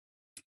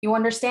 you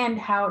understand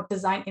how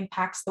design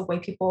impacts the way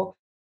people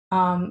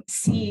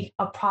see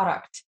a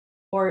product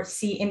or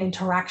see an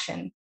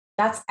interaction.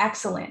 That's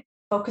excellent.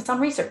 Focus on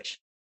research.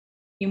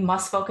 You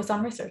must focus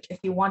on research. If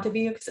you want to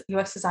be a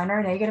UX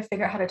designer, now you got to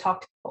figure out how to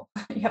talk to people.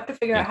 You have to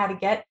figure Yeah. out how to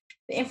get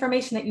the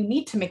information that you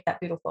need to make that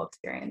beautiful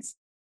experience.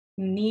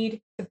 You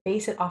need to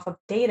base it off of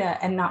data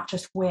and not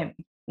just whim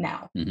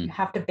now. Mhm. You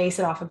have to base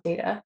it off of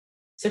data.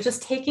 So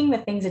just taking the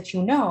things that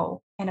you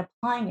know and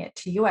applying it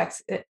to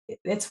UX,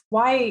 it's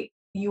why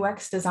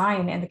UX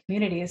design and the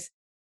community is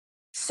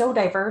so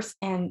diverse,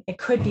 and it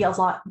could be a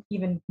lot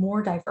even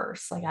more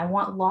diverse. Like, I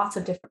want lots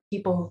of different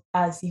people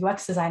as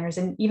UX designers,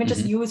 and even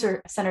just Mhm.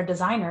 user-centered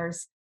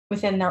designers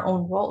within their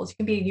own roles. You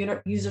can be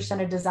a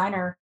user-centered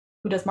designer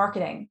who does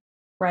marketing,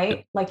 right?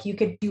 Yep. Like, you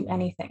could do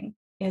anything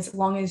as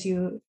long as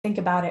you think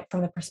about it from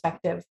the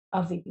perspective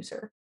of the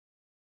user.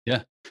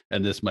 Yeah.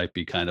 And this might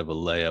be kind of a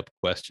layup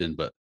question,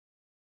 but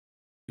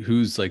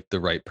who's like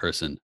the right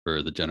person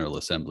for the General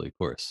Assembly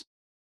course?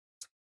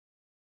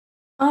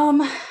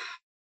 Um,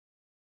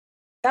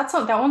 that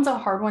one's a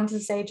hard one to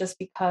say, just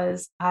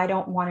because I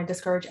don't want to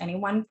discourage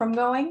anyone from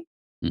going.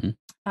 Mhm.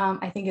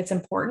 I think it's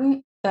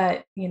important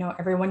that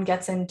everyone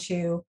gets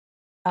into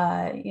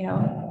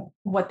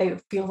what they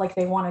feel like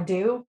they want to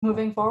do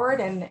moving forward,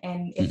 and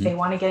if Mhm. they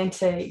want to get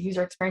into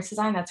user experience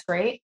design, that's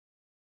great.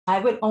 I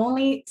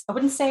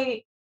wouldn't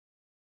say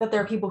that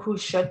there are people who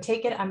should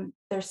take it.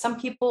 There's some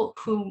people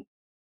who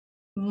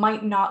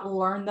might not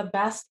learn the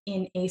best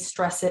in a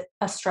stress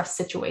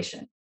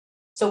situation.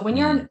 So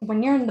Mm.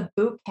 when you're in the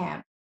boot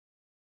camp,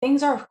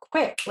 things are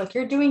quick. Like,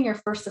 you're doing your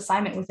first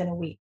assignment within a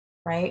week,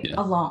 right? Yeah.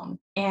 Alone.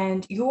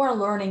 And you are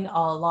learning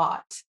a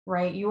lot,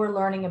 right? You are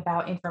learning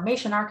about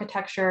information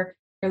architecture.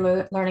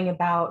 You're learning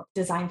about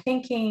design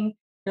thinking.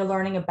 You're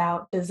learning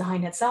about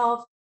design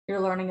itself. You're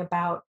learning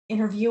about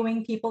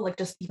interviewing people, like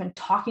just even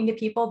talking to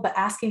people, but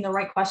asking the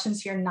right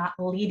questions. So you're not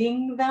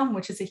leading them,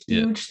 which is a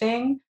Yeah. huge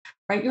thing,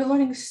 right? You're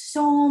learning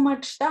so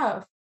much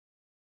stuff.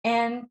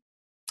 And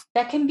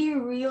that can be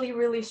really,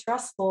 really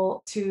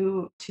stressful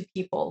to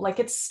people. Like,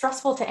 it's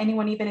stressful to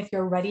anyone, even if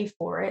you're ready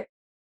for it.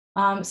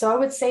 So I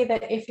would say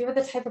that if you're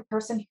the type of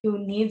person who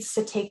needs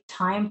to take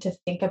time to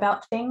think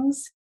about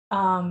things,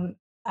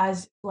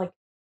 as like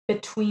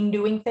between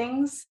doing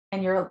things,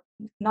 and you're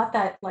not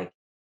that, like,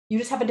 you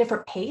just have a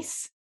different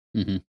pace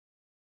Mhm.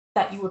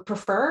 that you would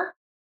prefer,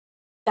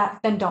 that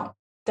then don't.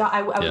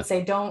 I Yeah. would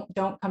say don't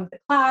come to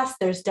class.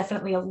 There's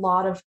definitely a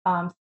lot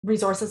of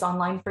resources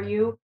online for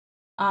you,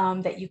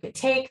 that you could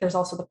take. There's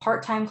also the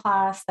part-time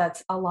class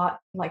that's a lot,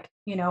 like,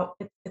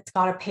 it's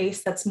got a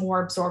pace that's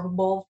more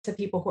absorbable to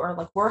people who are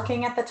like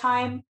working at the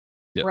time,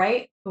 Yep.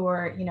 right? Who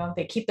are,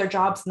 they keep their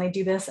jobs and they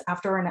do this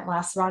after, and it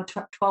lasts around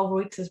 12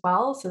 weeks as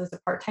well. So there's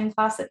a part-time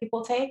class that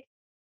people take.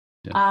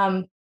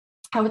 Yeah.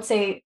 I would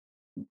say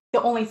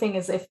the only thing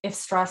is, if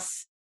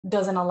stress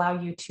doesn't allow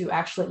you to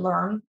actually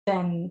learn,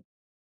 then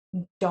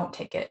don't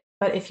take it.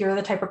 But if you're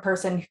the type of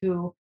person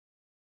who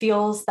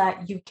feels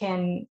that you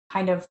can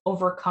kind of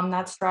overcome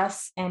that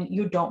stress, and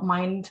you don't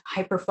mind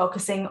hyper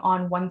focusing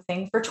on one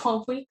thing for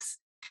 12 weeks,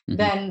 Mhm.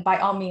 then by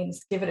all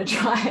means give it a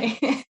try.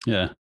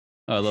 Yeah.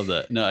 Oh, I love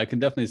that. No, I can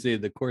definitely see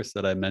the course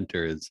that I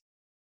mentor is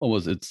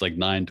it's like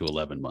 9 to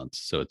 11 months.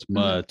 So it's Mhm.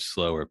 much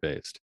slower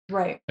paced.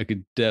 Right. I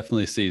could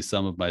definitely see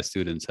some of my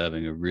students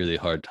having a really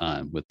hard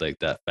time with like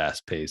that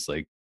fast pace,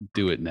 like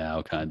do it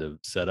now kind of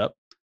setup.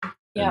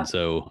 Yeah. And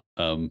so,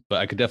 but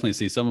I could definitely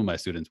see some of my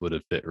students would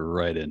have fit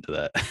right into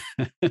that.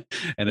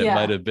 And it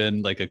might Yeah. have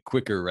been like a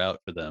quicker route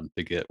for them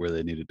to get where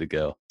they needed to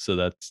go. So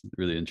that's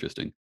really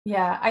interesting.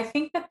 Yeah. I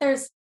think that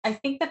there's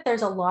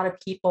a lot of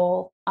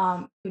people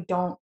who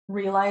don't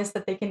realize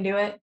that they can do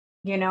it,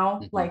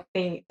 Hmm. like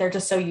they're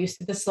just so used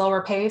to the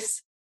slower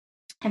pace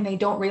and they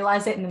don't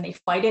realize it and then they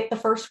fight it the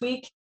first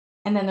week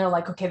and then they're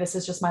like, okay, this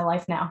is just my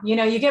life now.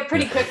 You get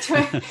pretty quick to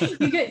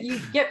it. You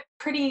get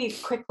pretty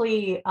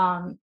quickly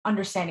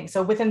understanding.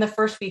 So within the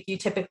first week you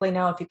typically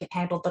know if you can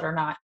handle it or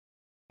not.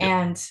 Yep.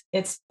 And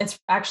it's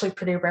actually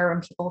pretty rare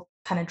when people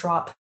kind of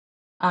drop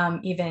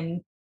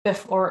even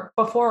before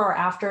or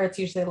after. It's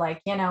usually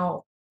like,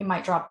 you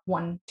might drop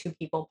 1 2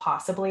 people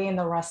possibly, and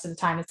the rest of the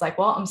time it's like,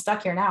 well, I'm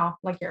stuck here now,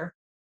 like you're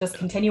just Yeah.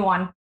 continue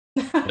on.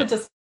 Yep.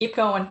 Just keep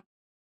going.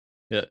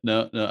 Yeah.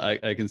 No,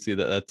 I can see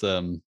that. That's,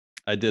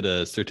 I did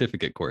a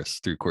certificate course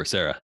through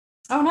Coursera,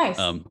 Oh, nice.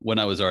 when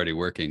I was already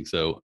working.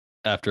 So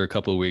after a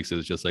couple of weeks, it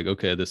was just like,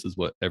 okay, this is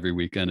what every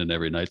weekend and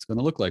every night's going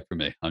to look like for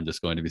me. I'm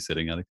just going to be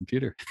sitting at a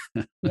computer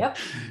Yep.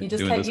 You just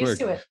doing get this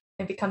used work. to it.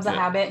 It becomes a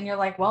Yeah. habit and you're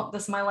like, well,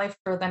 this is my life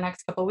for the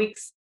next couple of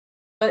weeks.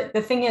 But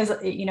the thing is,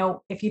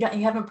 if you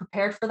haven't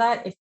prepared for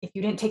that, if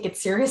you didn't take it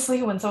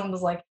seriously when someone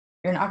was like,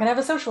 you're not gonna have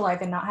a social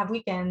life and not have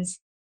weekends,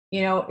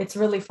 it's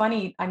really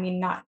funny. I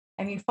mean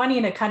funny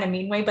in a kind of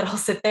mean way, but I'll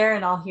sit there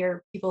and I'll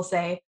hear people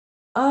say,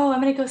 oh, I'm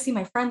gonna go see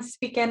my friends this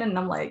weekend. And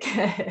I'm like,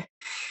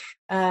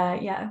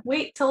 yeah,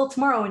 wait till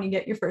tomorrow when you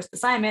get your first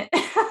assignment.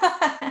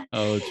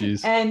 Oh,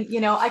 geez. And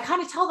I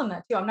kind of tell them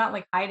that too. I'm not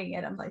like hiding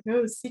it. I'm like,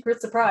 oh,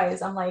 secret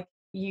surprise. I'm like,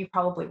 you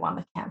probably want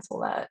to cancel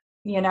that,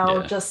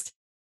 Yeah. just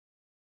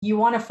you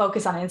want to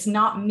focus on it. It's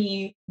not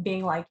me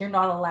being like, you're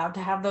not allowed to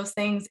have those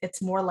things. It's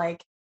more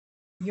like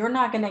you're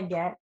not going to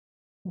get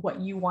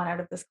what you want out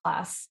of this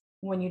class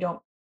when you don't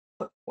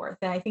put forth.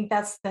 And I think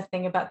that's the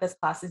thing about this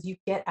class is you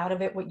get out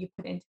of it what you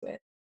put into it.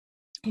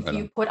 If Right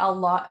you on. put a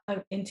lot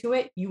into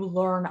it, you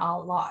learn a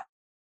lot.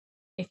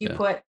 If you Yeah.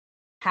 put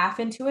half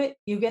into it,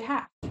 you get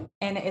half.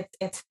 And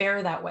it's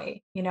fair that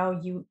way. You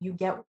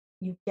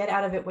get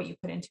out of it what you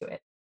put into it.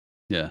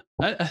 Yeah.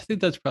 I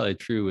think that's probably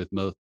true with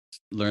most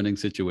learning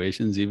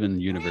situations, even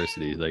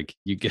university. Like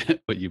you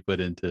get what you put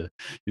into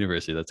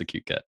university. That's a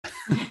cute cat.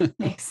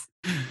 Thanks.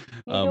 Hey,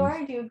 um,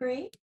 Dora, do you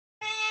agree?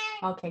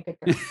 Okay, good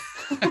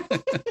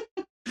girl.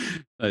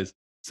 nice.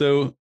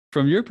 So,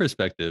 from your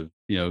perspective,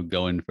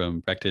 going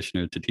from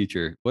practitioner to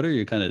teacher, what are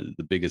your kind of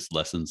the biggest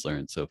lessons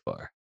learned so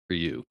far for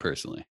you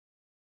personally?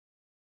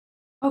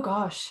 Oh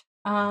gosh.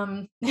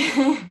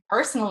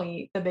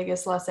 Personally, the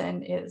biggest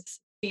lesson is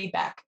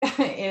feedback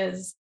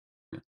is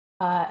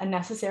a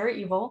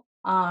necessary evil.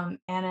 And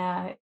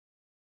I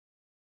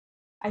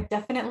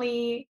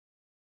definitely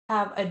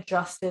have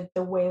adjusted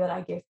the way that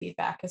I give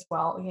feedback as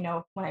well.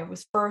 When I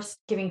was first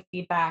giving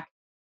feedback,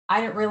 I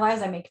didn't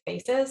realize I make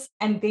faces,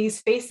 and these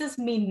faces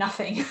mean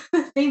nothing.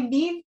 They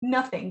mean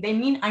nothing. They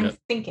mean I'm Yeah.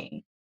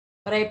 thinking,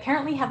 but I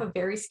apparently have a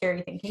very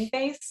scary thinking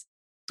face.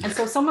 And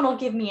so someone will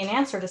give me an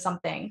answer to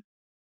something,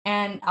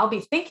 and I'll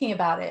be thinking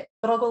about it,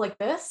 but I'll go like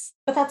this.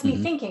 But that's me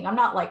Hmm. thinking. I'm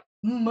not like,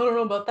 I don't know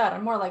about that.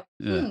 I'm more like,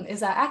 Yeah. is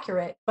that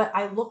accurate? But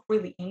I look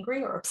really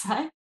angry or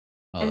upset.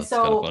 Oh, And that's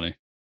kind of so funny.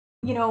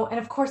 and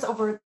of course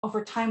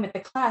over time with the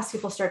class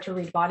people start to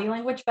read body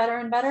language better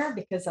and better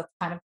because that's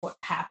kind of what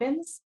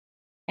happens,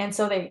 and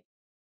so they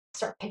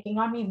start picking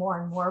on me more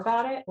and more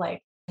about it,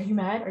 like, are you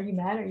mad, are you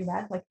mad, are you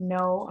mad, like,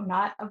 no, I'm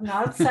not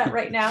upset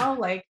right now,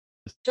 like,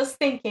 just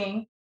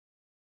thinking.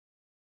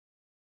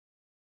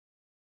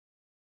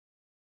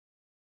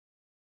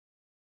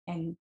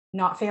 And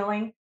not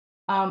failing.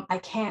 I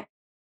can't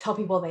tell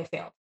people they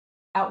failed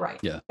outright.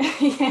 Yeah.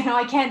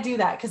 I can't do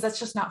that because that's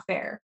just not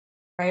fair,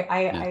 right?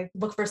 I, Yeah. I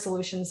look for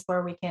solutions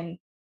where we can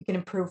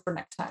improve for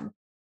next time.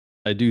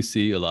 I do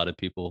see a lot of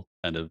people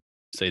kind of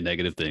say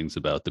negative things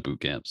about the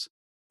boot camps.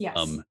 Yes.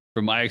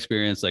 From my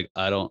experience, like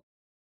I don't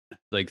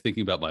like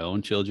thinking about my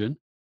own children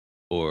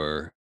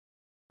or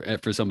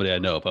for somebody I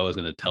know, if I was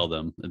going to tell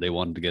them that they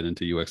wanted to get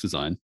into UX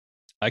design,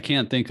 I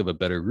can't think of a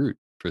better route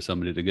for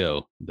somebody to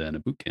go than a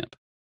boot camp.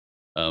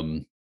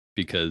 um,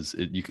 because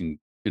you can,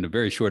 in a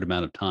very short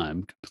amount of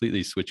time,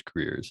 completely switch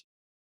careers.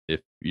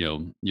 If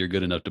you're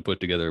good enough to put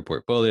together a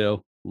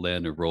portfolio,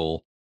 land a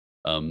role,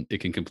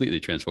 it can completely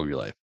transform your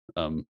life.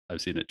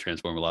 I've seen it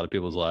transform a lot of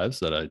people's lives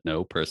that I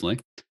know personally.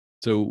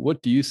 So,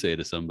 what do you say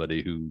to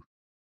somebody who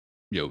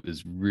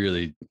is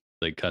really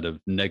like kind of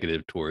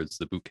negative towards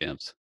the boot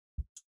camps?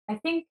 I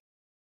think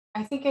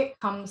I think it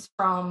comes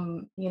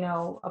from,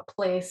 a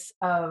place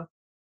of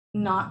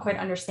not quite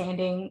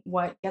understanding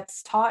what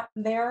gets taught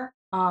there,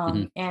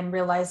 Hmm. and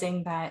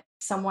realizing that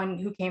someone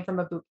who came from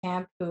a boot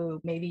camp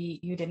who maybe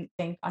you didn't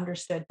think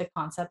understood the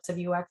concepts of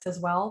UX as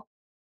well,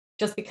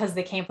 just because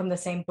they came from the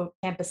same boot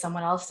camp as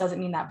someone else doesn't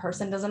mean that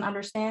person doesn't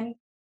understand.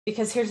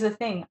 Because here's the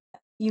thing,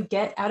 you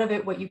get out of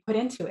it what you put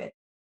into it.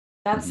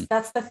 Hmm.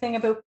 That's the thing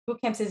about boot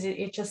camps is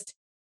it just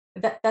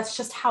that's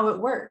just how it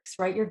works,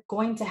 right? You're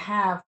going to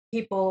have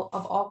people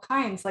of all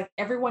kinds, like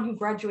everyone who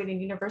graduated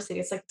university,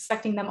 it's like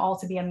expecting them all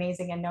to be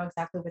amazing and know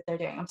exactly what they're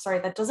doing. I'm sorry,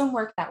 that doesn't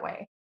work that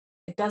way.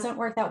 It doesn't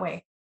work that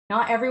way.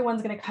 Not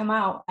everyone's going to come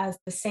out as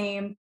the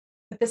same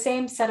with the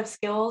same set of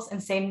skills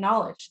and same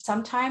knowledge.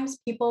 Sometimes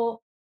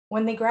people,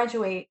 when they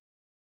graduate,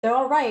 they're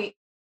all right,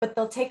 but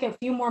they'll take a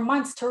few more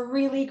months to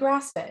really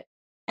grasp it.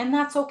 And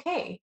that's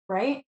okay,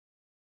 right?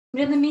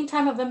 But in the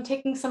meantime of them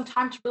taking some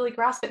time to really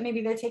grasp it,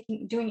 maybe they're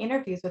doing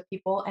interviews with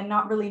people and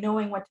not really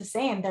knowing what to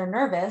say and they're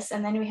nervous.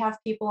 And then we have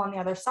people on the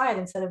other side,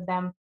 instead of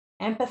them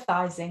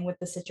empathizing with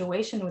the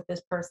situation with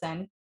this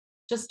person,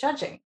 just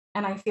judging.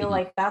 And I feel Mhm.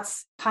 like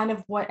that's kind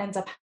of what ends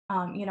up,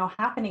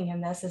 happening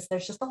in this is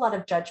there's just a lot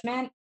of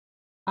judgment.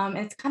 And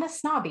it's kind of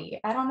snobby.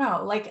 I don't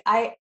know. Like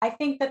I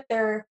think that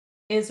there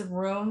is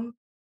room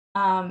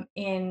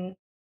in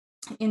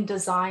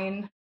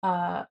design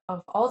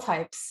of all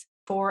types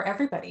for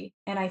everybody.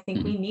 And I think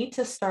Mhm. we need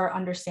to start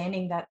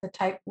understanding that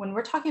when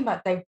we're talking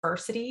about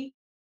diversity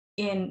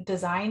in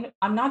design,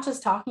 I'm not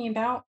just talking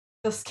about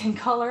the skin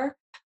color.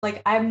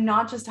 Like, I'm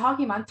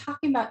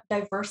talking about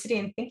diversity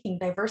in thinking,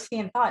 diversity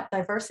in thought,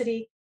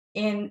 diversity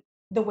in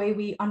the way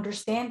we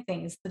understand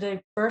things,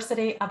 the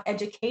diversity of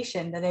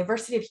education, the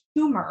diversity of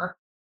humor,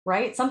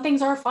 right? Some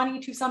things are funny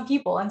to some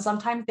people, and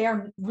sometimes they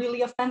are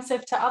really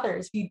offensive to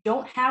others. If you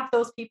don't have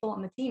those people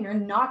on the team, you're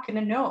not going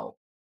to know.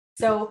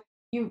 So,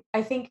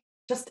 I think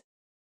just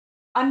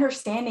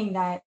understanding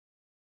that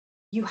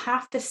you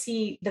have to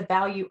see the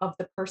value of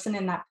the person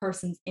and that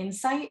person's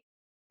insight,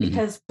 Mhm.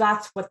 because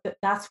that's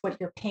what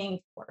you're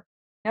paying for.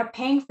 You're not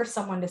paying for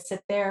someone to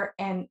sit there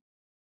and,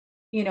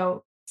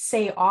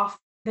 say off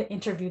the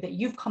interview that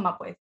you've come up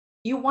with.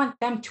 You want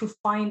them to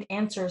find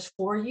answers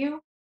for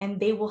you, and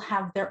they will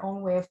have their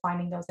own way of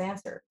finding those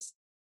answers.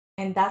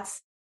 And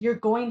you're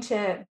going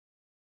to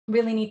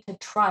really need to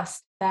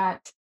trust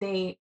that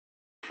they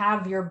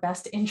have your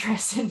best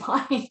interests in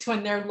mind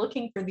when they're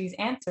looking for these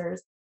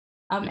answers,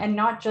 Yeah. and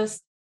not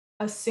just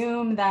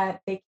assume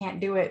that they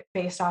can't do it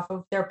based off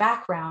of their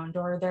background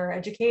or their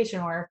education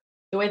or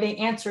the way they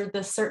answered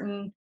this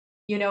certain,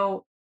 you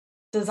know,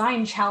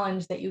 design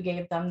challenge that you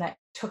gave them that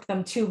took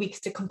them 2 weeks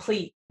to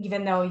complete,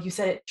 even though you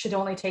said it should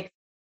only take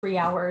 3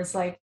 hours.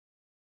 Like,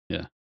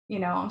 Yeah.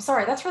 I'm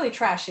sorry, that's really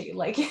trashy.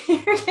 Like,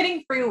 you're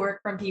getting free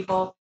work from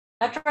people.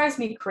 That drives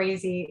me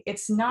crazy.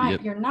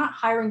 Yep. You're not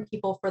hiring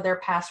people for their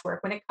past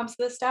work when it comes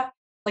to this stuff.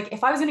 Like,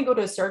 if I was going to go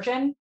to a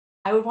surgeon,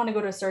 I would want to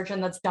go to a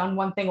surgeon that's done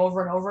one thing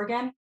over and over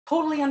again.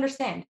 Totally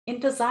understand. In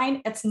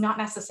design, it's not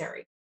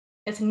necessary.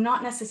 It's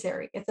not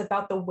necessary. It's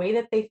about the way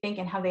that they think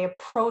and how they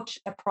approach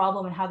a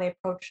problem and how they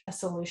approach a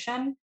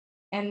solution.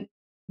 And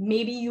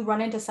maybe you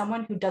run into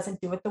someone who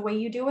doesn't do it the way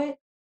you do it,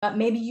 but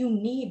maybe you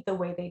need the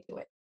way they do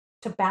it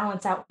to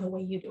balance out the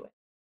way you do it.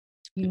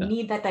 You Yeah.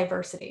 need that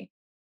diversity.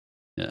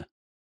 Yeah.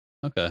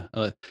 Okay.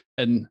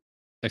 And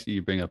actually,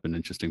 you bring up an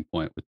interesting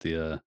point with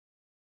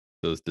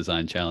those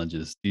design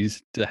challenges. Do you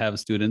to have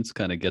students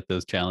kind of get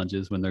those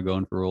challenges when they're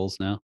going for roles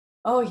now?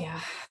 Oh yeah,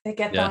 they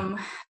get Yeah. them.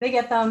 They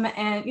get them,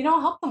 and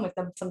I'll help them with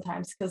them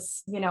sometimes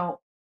because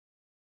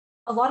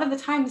a lot of the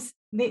times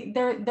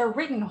they're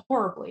written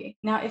horribly.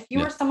 Now, if you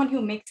Yeah. are someone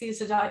who makes these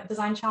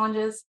design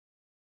challenges,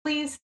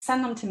 please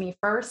send them to me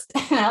first,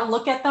 and I'll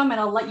look at them and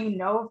I'll let you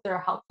know if they're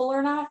helpful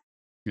or not.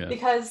 Yeah.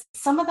 Because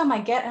some of them I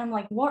get and I'm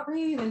like, what were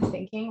you even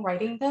thinking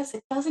writing this?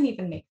 It doesn't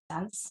even make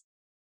sense.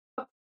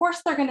 Of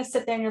course, they're going to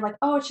sit there and you're like,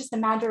 oh, it's just a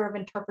matter of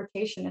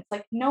interpretation. It's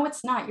like, no,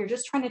 it's not. You're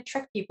just trying to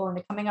trick people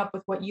into coming up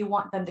with what you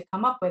want them to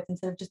come up with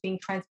instead of just being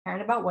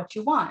transparent about what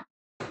you want.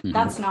 Hmm.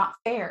 That's not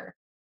fair.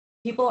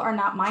 People are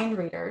not mind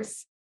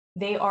readers.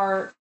 They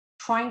are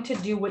trying to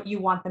do what you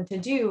want them to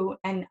do.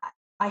 And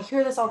I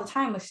hear this all the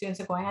time with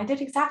students are going, I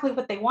did exactly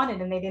what they wanted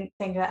and they didn't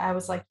think that I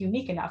was like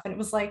unique enough. And it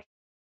was like,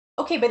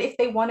 okay, but if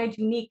they wanted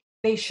unique,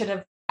 they should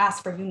have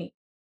asked for unique.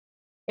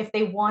 If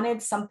they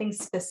wanted something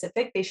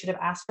specific, they should have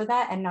asked for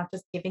that and not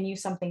just given you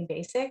something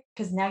basic,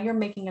 because now you're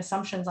making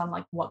assumptions on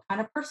like what kind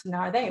of person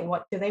are they?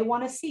 What do they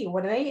want to see?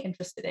 What are they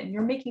interested in?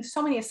 You're making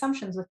so many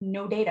assumptions with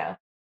no data.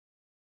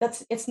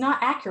 It's not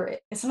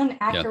accurate. It's not an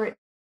Yeah. accurate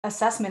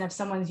assessment of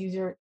someone's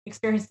user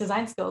experience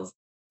design skills,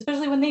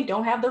 especially when they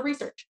don't have the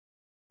research.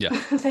 Yeah.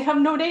 They have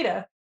no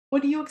data.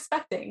 What are you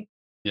expecting?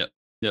 Yep.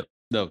 Yep.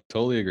 No,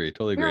 totally agree.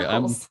 Totally agree.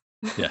 Miracles.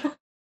 Yeah.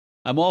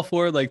 I'm all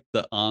for like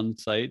the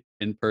on-site,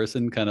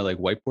 in-person kind of like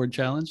whiteboard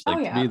challenge. Oh Like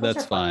to yeah, me, those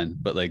that's are fun. fine.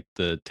 But like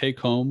the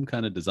take-home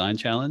kind of design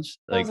challenge,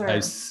 Those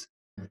are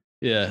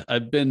yeah,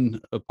 I've been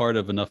a part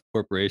of enough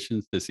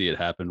corporations to see it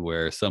happen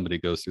where somebody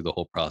goes through the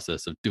whole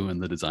process of doing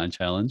the design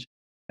challenge,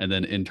 and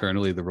then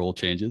internally the role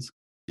changes.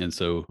 And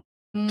so,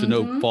 to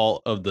no mm-hmm.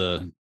 fault of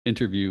the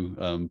interview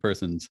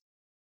person's,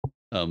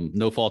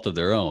 no fault of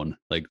their own,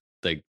 like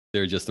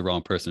they're just the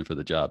wrong person for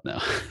the job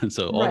now. And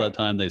so all that Right.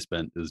 time they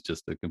spent is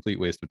just a complete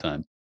waste of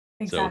time.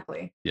 So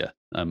Exactly. yeah,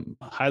 I'm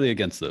highly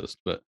against those,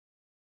 but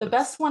The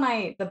that's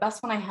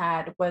best one I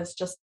had was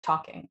just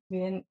talking. We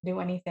didn't do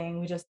anything.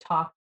 We just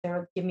talked. They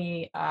would give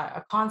me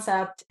a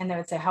concept and they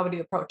would say, how would you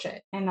approach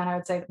it? And then I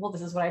would say, well,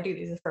 this is what I do.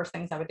 These are the first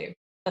things I would do.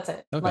 That's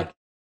it. okay. Like,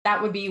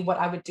 that would be what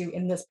I would do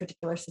in this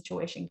particular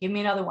situation. Give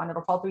me another one.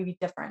 It'll probably be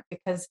different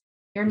because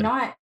you're Yeah.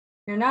 not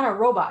you're not a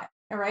robot,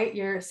 all right?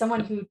 You're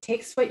someone who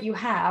takes what you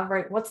have,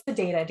 right? What's the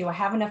data? Do I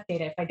have enough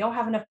data? If I don't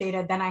have enough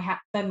data,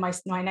 then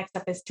my next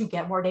step is to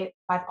get more data. If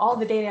I have all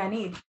the data I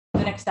need,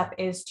 the next step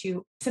is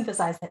to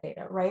synthesize that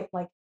data, right?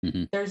 Like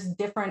Mhm. there's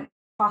different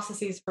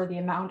processes for the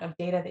amount of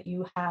data that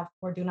you have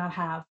or do not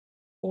have,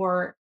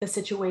 or the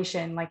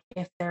situation, like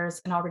if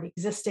there's an already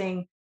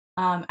existing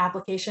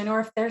application or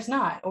if there's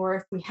not, or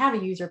if we have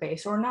a user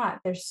base or not.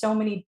 There's so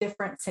many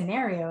different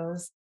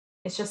scenarios.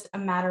 It's just a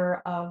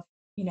matter of,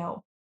 you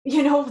know,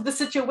 the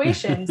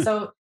situation.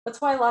 So that's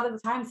why a lot of the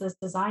times those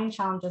design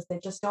challenges, they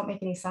just don't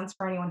make any sense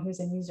for anyone who's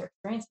in user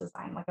experience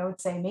design. Like I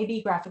would say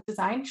maybe graphic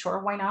design, sure,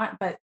 why not?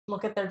 But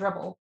look at their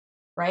dribble,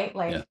 right?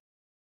 Like Yeah.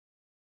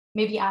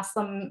 maybe ask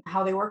them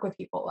how they work with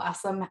people,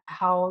 ask them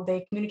how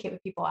they communicate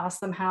with people,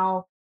 ask them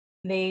how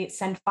they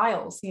send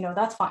files,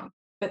 that's fine.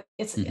 But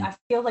Mhm. I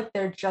feel like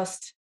they're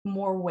just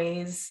more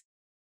ways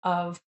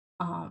of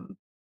um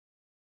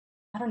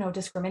I don't know,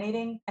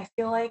 discriminating. I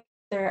feel like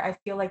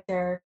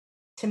they're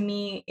to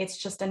me, it's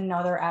just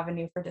another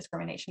avenue for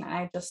discrimination.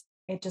 And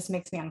it just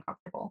makes me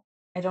uncomfortable.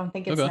 I don't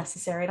think it's Okay.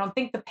 necessary. I don't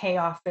think the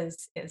payoff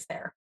is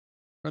there.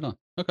 Right on.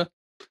 Okay.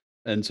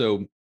 And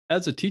so,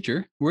 as a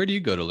teacher, where do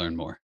you go to learn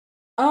more?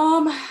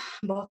 Um,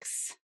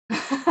 Books.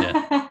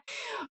 Yeah.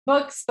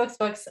 Books.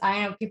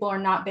 I know people are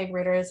not big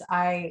readers.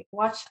 I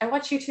watch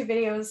YouTube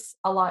videos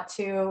a lot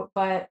too,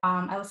 but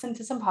I listen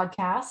to some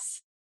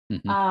podcasts.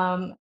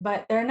 Mhm.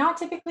 But they're not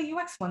typically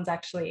UX ones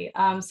actually.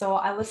 So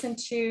I listen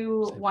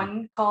to Same here.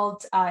 one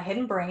called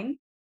Hidden Brain,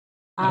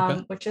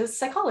 Okay. which is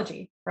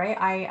psychology, right?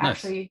 I Nice.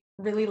 actually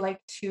really like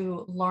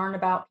to learn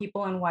about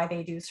people and why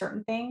they do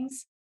certain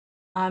things.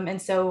 And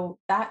so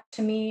that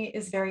to me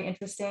is very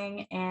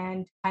interesting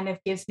and kind of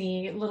gives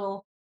me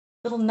little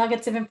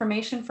nuggets of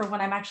information for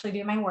when I'm actually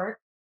doing my work.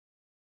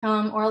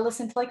 Or I'll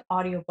listen to like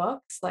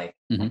audiobooks, Mhm.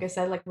 like I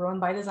said, like Ruined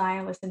by Design.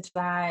 I listen to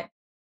that.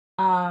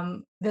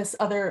 This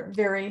other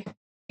very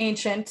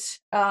ancient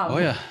Oh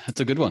yeah, that's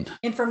a good one.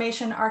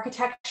 information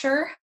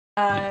architecture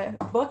Yeah.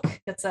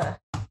 book. That's a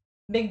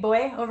big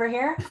boy over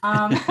here. So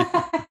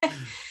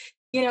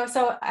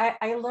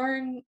I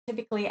learn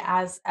typically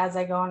as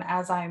I go and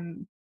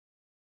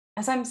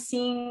as I'm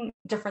seeing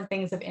different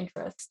things of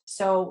interest.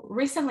 So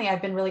recently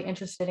I've been really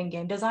interested in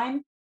game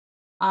design.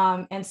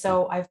 And Yeah.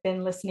 so I've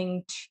been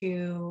listening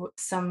to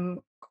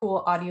some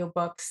cool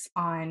audiobooks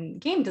on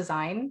game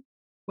design,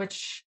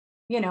 which,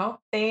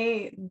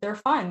 they're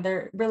fun.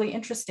 They're really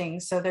interesting.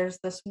 So there's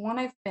this one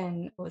I've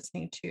been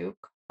listening to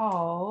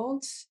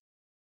called,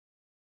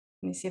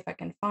 let me see if I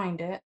can find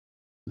it.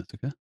 That's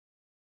okay.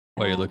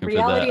 While you're looking for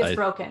Reality that, is I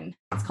Broken.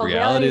 It's called Reality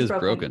reality is is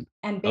Broken. broken.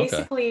 And Okay.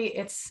 basically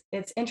it's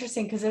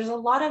interesting because there's a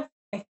lot of,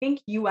 I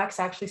think UX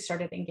actually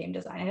started in game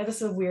design. I know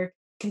this is a weird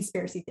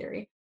conspiracy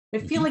theory. I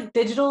feel Mhm. like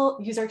digital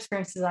user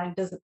experience design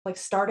does like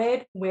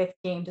started with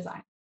game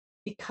design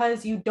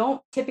because you don't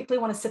typically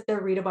want to sit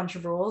there read a bunch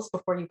of rules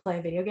before you play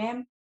a video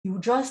game. You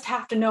just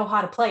have to know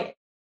how to play it.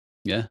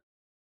 Yeah.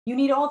 You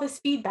need all this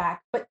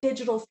feedback, but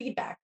digital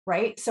feedback,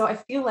 right? So I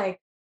feel like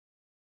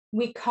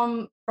we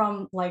come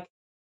from like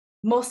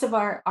most of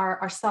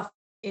our stuff,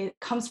 it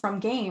comes from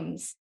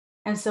games.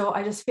 And so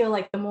I just feel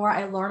like the more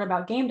I learn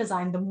about game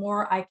design, the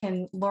more I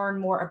can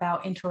learn more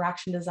about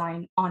interaction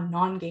design on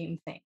non-game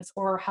things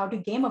or how to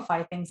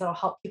gamify things that'll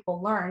help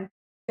people learn.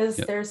 Because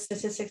Yep. there's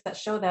statistics that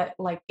show that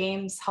like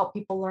games help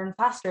people learn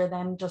faster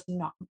than just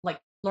not like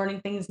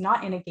learning things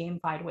not in a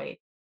gamified way.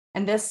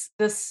 And this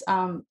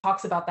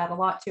talks about that a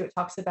lot too. It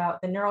talks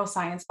about the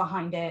neuroscience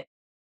behind it,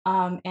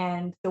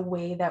 and the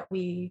way that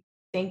we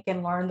think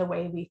and learn the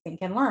way we think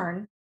and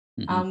learn,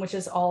 Mhm. which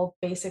is all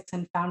basics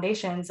and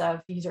foundations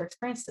of user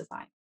experience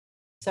design.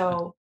 Yeah.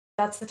 So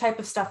that's the type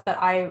of stuff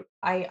that I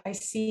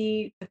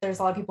see that there's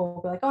a lot of people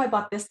will be like, oh, I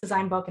bought this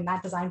design book and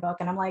that design book.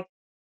 And I'm like,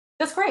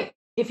 that's great.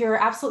 If you're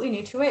absolutely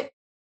new to it,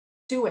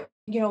 do it.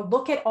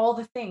 Look at all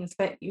the things.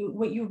 But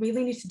what you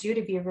really need to do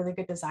to be a really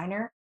good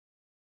designer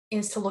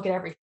is to look at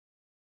everything,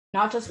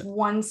 not just Yeah.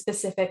 one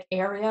specific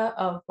area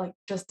of like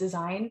just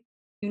design.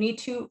 You need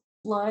to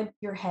flood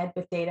your head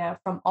with data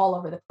from all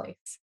over the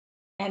place.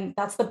 And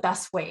that's the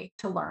best way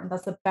to learn.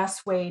 That's the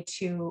best way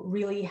to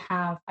really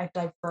have a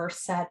diverse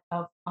set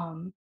of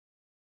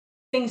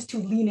things to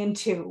lean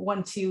into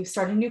once you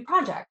start a new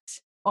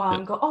project.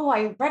 Yep. Go, oh,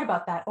 I read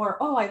about that, or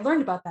oh, I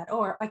learned about that,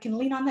 or I can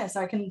lean on this,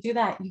 or I can do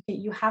that.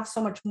 You have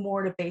so much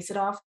more to base it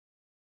off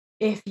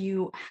if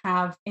you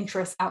have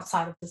interests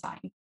outside of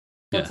design.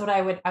 That's Yeah.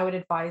 what I would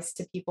advise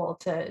to people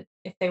to,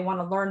 if they want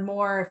to learn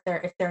more,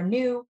 if they're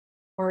new,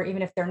 or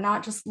even if they're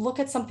not, just look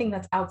at something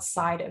that's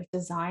outside of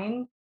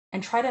design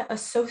and try to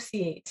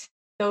associate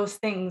those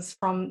things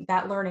from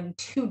that learning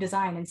to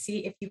design and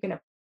see if you can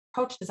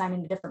approach design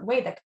in a different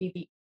way that could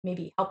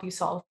maybe help you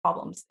solve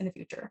problems in the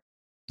future.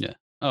 Yeah.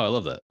 Oh, I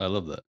love that. I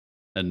love that.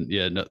 And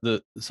yeah, no,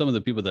 the some of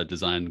the people that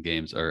design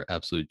games are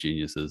absolute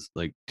geniuses.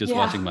 Like just Yeah.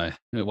 watching my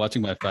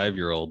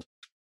 5-year-old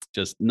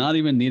just not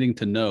even needing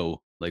to know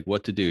like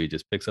what to do. He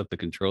just picks up the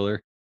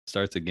controller,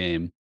 starts a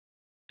game,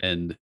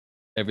 and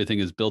everything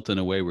is built in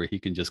a way where he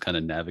can just kind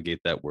of navigate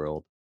that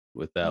world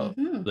without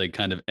Hmm. like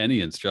kind of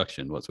any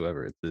instruction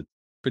whatsoever. It's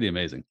pretty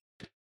amazing.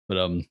 But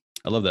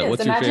I love that. Yes,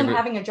 What's your imagine favorite?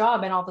 having a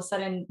job and all of a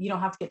sudden you don't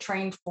have to get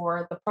trained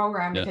for the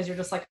program Yeah. because you're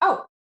just like,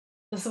 oh,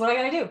 this is what I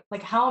got to do.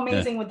 Like, how Yeah.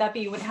 amazing would that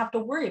be? You wouldn't have to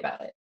worry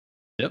about it.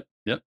 Yep.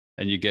 Yep.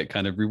 And you get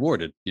kind of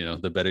rewarded,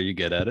 the better you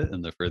get at it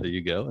and the further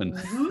you go. And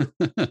Hmm.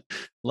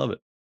 love it.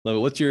 Love it.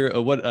 What's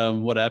your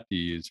what app do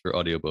you use for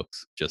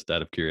audiobooks? Just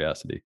out of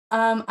curiosity.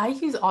 I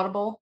use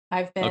Audible.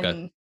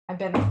 Okay. I've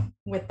been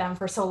with them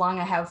for so long.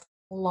 I have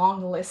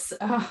long lists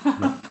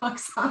Right. of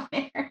books on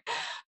there.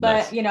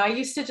 But Nice. I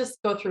used to just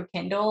go through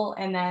Kindle,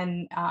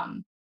 and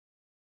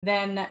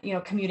then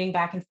commuting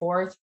back and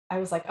forth, I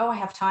was like, oh, I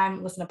have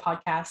time, listen to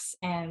podcasts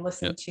and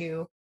listen Yep.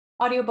 to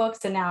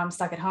audiobooks, and now I'm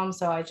stuck at home,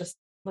 so I just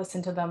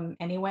listen to them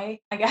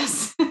anyway, I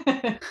guess.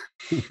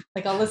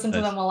 Like, I'll listen to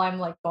Nice. them while I'm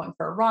like going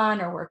for a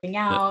run or working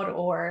Yep. out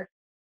or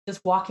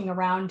just walking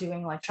around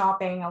doing like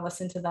shopping. I'll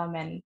listen to them,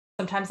 and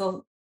sometimes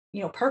I'll,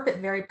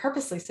 very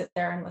purposely sit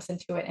there and listen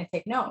to it and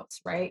take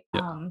notes, right?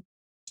 Yep.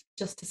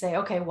 Just to say,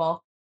 okay,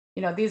 well,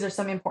 these are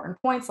some important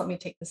points. Let me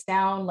take this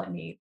down. Let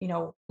me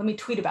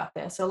tweet about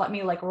this, or let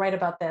me like write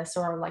about this,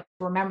 or like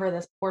remember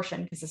this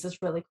portion because this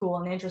is really cool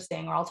and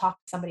interesting, or I'll talk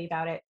to somebody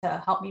about it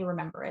to help me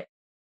remember it.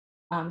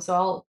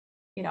 So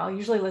I'll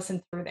usually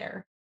listen through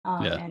there,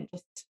 Yeah. and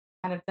just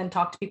kind of then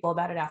talk to people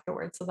about it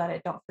afterwards so that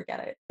I don't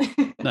forget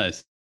it.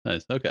 Nice.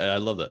 Nice. Okay. I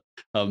love that.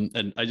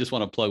 And I just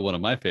want to plug one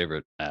of my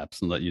favorite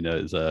apps and let you know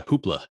is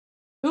Hoopla.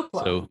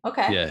 Hoopla. So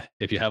Okay. yeah,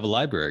 if you have a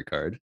library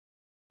card,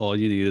 all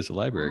you need is a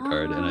library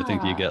card. And I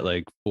think you get Ah,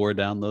 like 4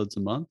 downloads a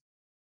month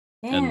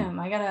and damn.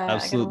 I gotta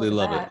absolutely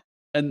look at love it. that.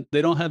 And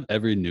they don't have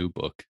every new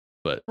book,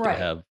 but they Right.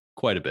 have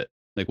quite a bit.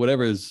 Like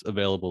whatever is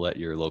available at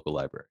your local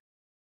library.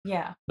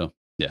 Yeah. So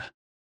yeah.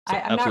 So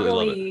I'm not absolutely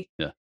love it. really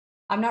Yeah.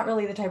 I'm not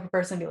really the type of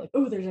person to be like,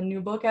 oh, there's a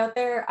new book out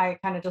there. I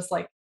kind of just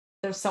like,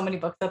 there's so many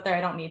books out there. I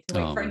don't need to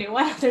wait Oh for a man. new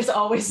one. There's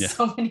always Yeah.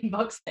 so many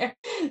books there.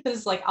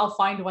 It's like I'll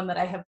find one that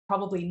I have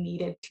probably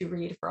needed to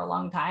read for a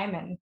long time.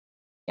 And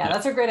yeah, Yeah.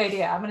 that's a great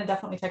idea. I'm gonna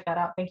definitely check that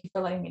out. Thank you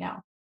for letting me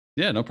know.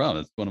 Yeah, no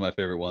problem. It's one of my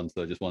favorite ones.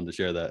 So I just wanted to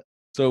share that.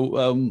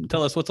 So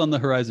tell us what's on the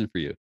horizon for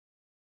you.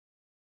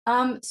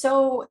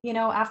 So,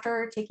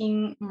 after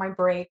taking my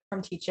break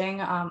from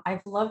teaching,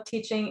 I've loved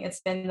teaching.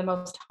 It's been the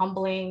most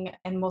humbling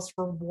and most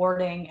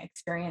rewarding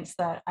experience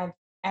that I've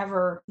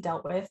ever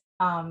dealt with.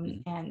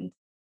 Mhm. And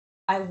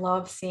I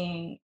love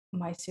seeing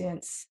my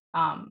students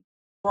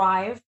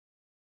thrive.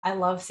 I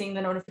love seeing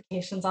the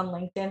notifications on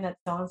LinkedIn that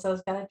so and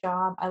so's got a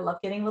job. I love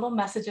getting little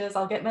messages.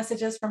 I'll get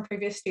messages from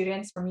previous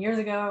students from years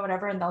ago or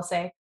whatever, and they'll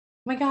say,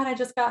 "Oh my God, I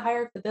just got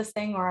hired for this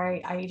thing," or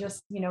I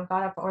just,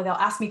 got up, or they'll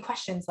ask me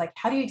questions like,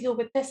 how do you deal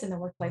with this in the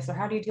workplace? Or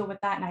how do you deal with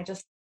that? And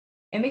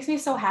it makes me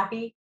so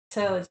happy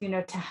to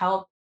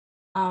help.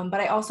 But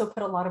I also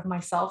put a lot of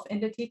myself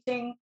into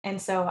teaching.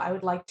 And so I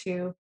would like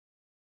to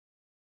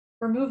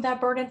remove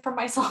that burden from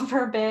myself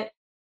for a bit.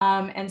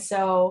 And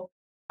so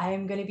I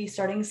am going to be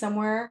starting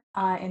somewhere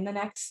in the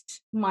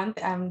next month.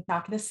 I'm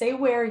not going to say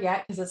where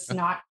yet because it's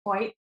not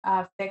quite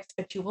fixed,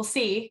 but you will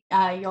see.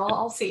 You'll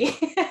all see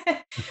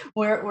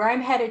where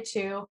I'm headed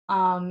to.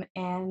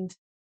 And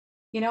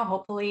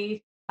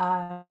hopefully,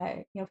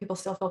 people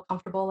still feel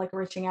comfortable like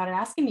reaching out and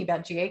asking me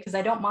about GA because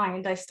I don't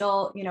mind. I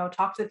still,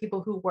 talk to the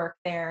people who work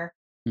there.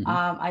 Mhm.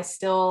 I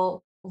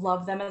still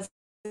love them as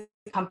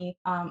company.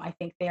 I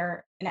think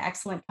they're an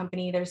excellent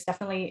company. There's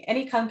definitely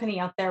any company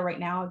out there right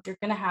now, you're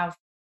gonna have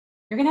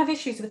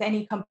issues with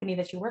any company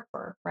that you work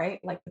for, right?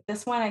 Like with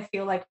this one, I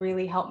feel like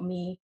really helped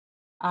me,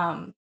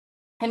 um,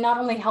 and not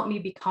only helped me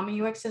become a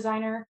UX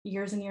designer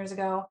years and years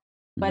ago,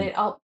 but Mhm.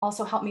 it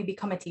also helped me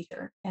become a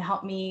teacher.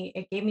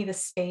 It gave me the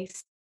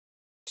space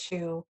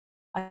to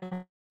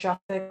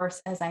adjust the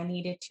course as I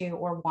needed to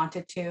or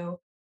wanted to.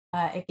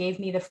 It gave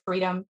me the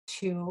freedom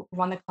to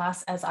run the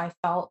class as I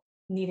felt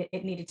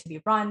needed to be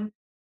run.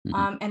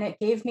 Mhm. And it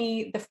gave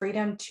me the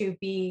freedom to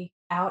be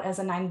out as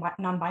a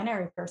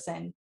non-binary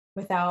person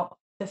without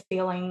the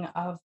feeling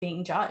of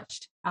being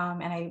judged.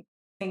 And I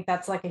think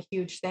that's like a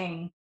huge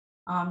thing,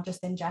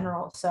 just in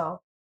general.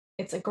 So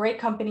it's a great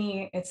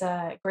company. It's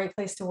a great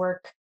place to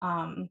work.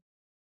 And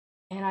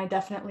I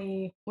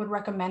definitely would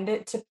recommend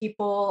it to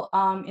people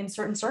in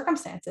certain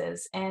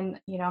circumstances. And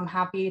I'm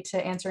happy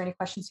to answer any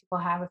questions people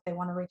have if they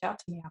want to reach out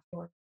to me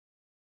afterward.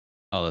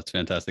 Oh, that's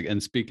fantastic.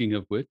 And speaking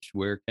of which,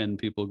 where can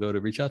people go to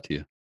reach out to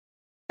you?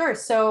 Sure.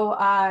 So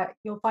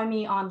you'll find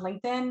me on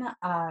LinkedIn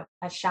at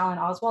Shalyn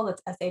Oswald.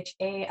 It's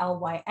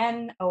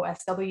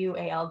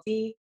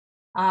ShalynOswald.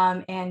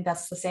 And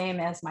that's the same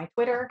as my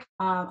Twitter.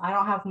 I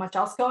don't have much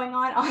else going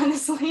on,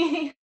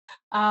 honestly.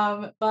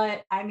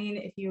 But I mean,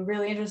 if you're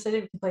really interested,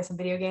 we can play some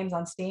video games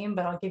on Steam,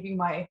 but I'll give you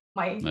my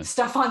Nice.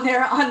 stuff on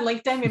there on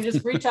LinkedIn. Maybe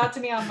just reach out to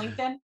me on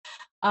LinkedIn.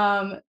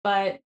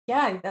 But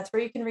yeah, that's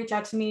where you can reach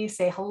out to me,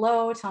 say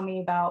hello, tell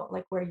me about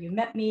like where you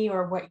met me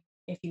or what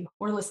if you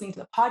were listening to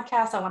the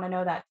podcast, I want to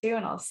know that too,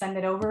 and I'll send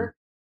it Mhm. over.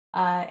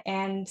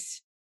 And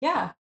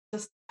yeah,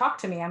 just talk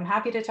to me. I'm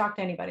happy to talk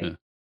to Yeah. anybody.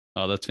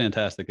 Oh, that's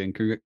fantastic. And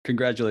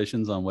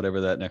congratulations on whatever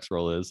that next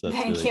role is. That's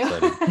Thank really you.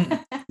 exciting.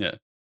 Yeah.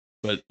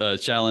 But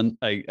Shalyn,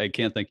 I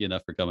can't thank you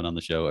enough for coming on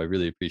the show. I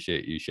really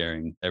appreciate you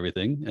sharing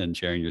everything and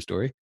sharing your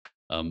story.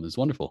 It's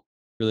wonderful.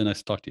 Really nice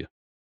to talk to you.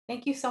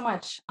 Thank you so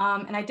much.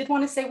 And I did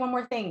want to say one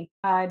more thing.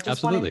 I just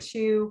Absolutely. wanted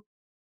to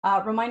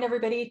remind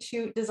everybody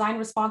to design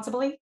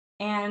responsibly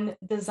and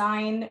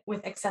design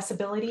with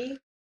accessibility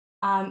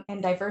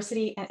and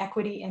diversity and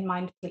equity in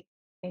mind, please.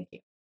 Thank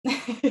you.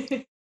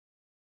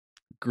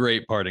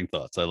 Great parting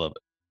thoughts. I love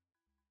it.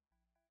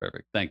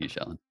 Perfect. Thank you,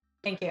 Shalyn.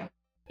 Thank you.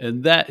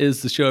 And that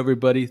is the show,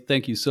 everybody.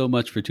 Thank you so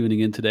much for tuning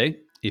in today.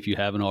 If you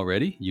haven't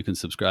already, you can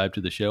subscribe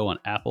to the show on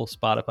Apple,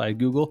 Spotify,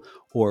 Google,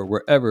 or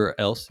wherever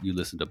else you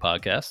listen to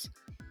podcasts.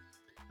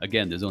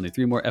 Again, there's only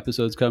 3 more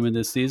episodes coming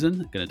this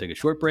season. Going to take a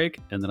short break,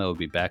 and then I will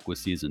be back with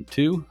season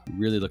 2.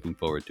 Really looking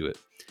forward to it.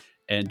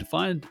 And to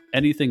find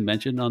anything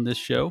mentioned on this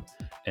show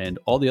and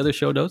all the other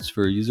show notes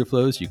for User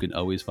Flows, you can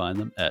always find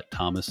them at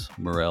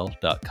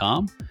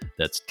thomasmorell.com.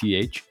 That's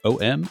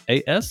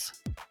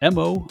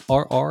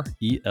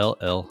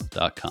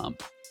ThomasMorrell.com.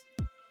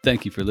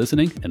 Thank you for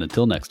listening, and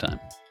until next time.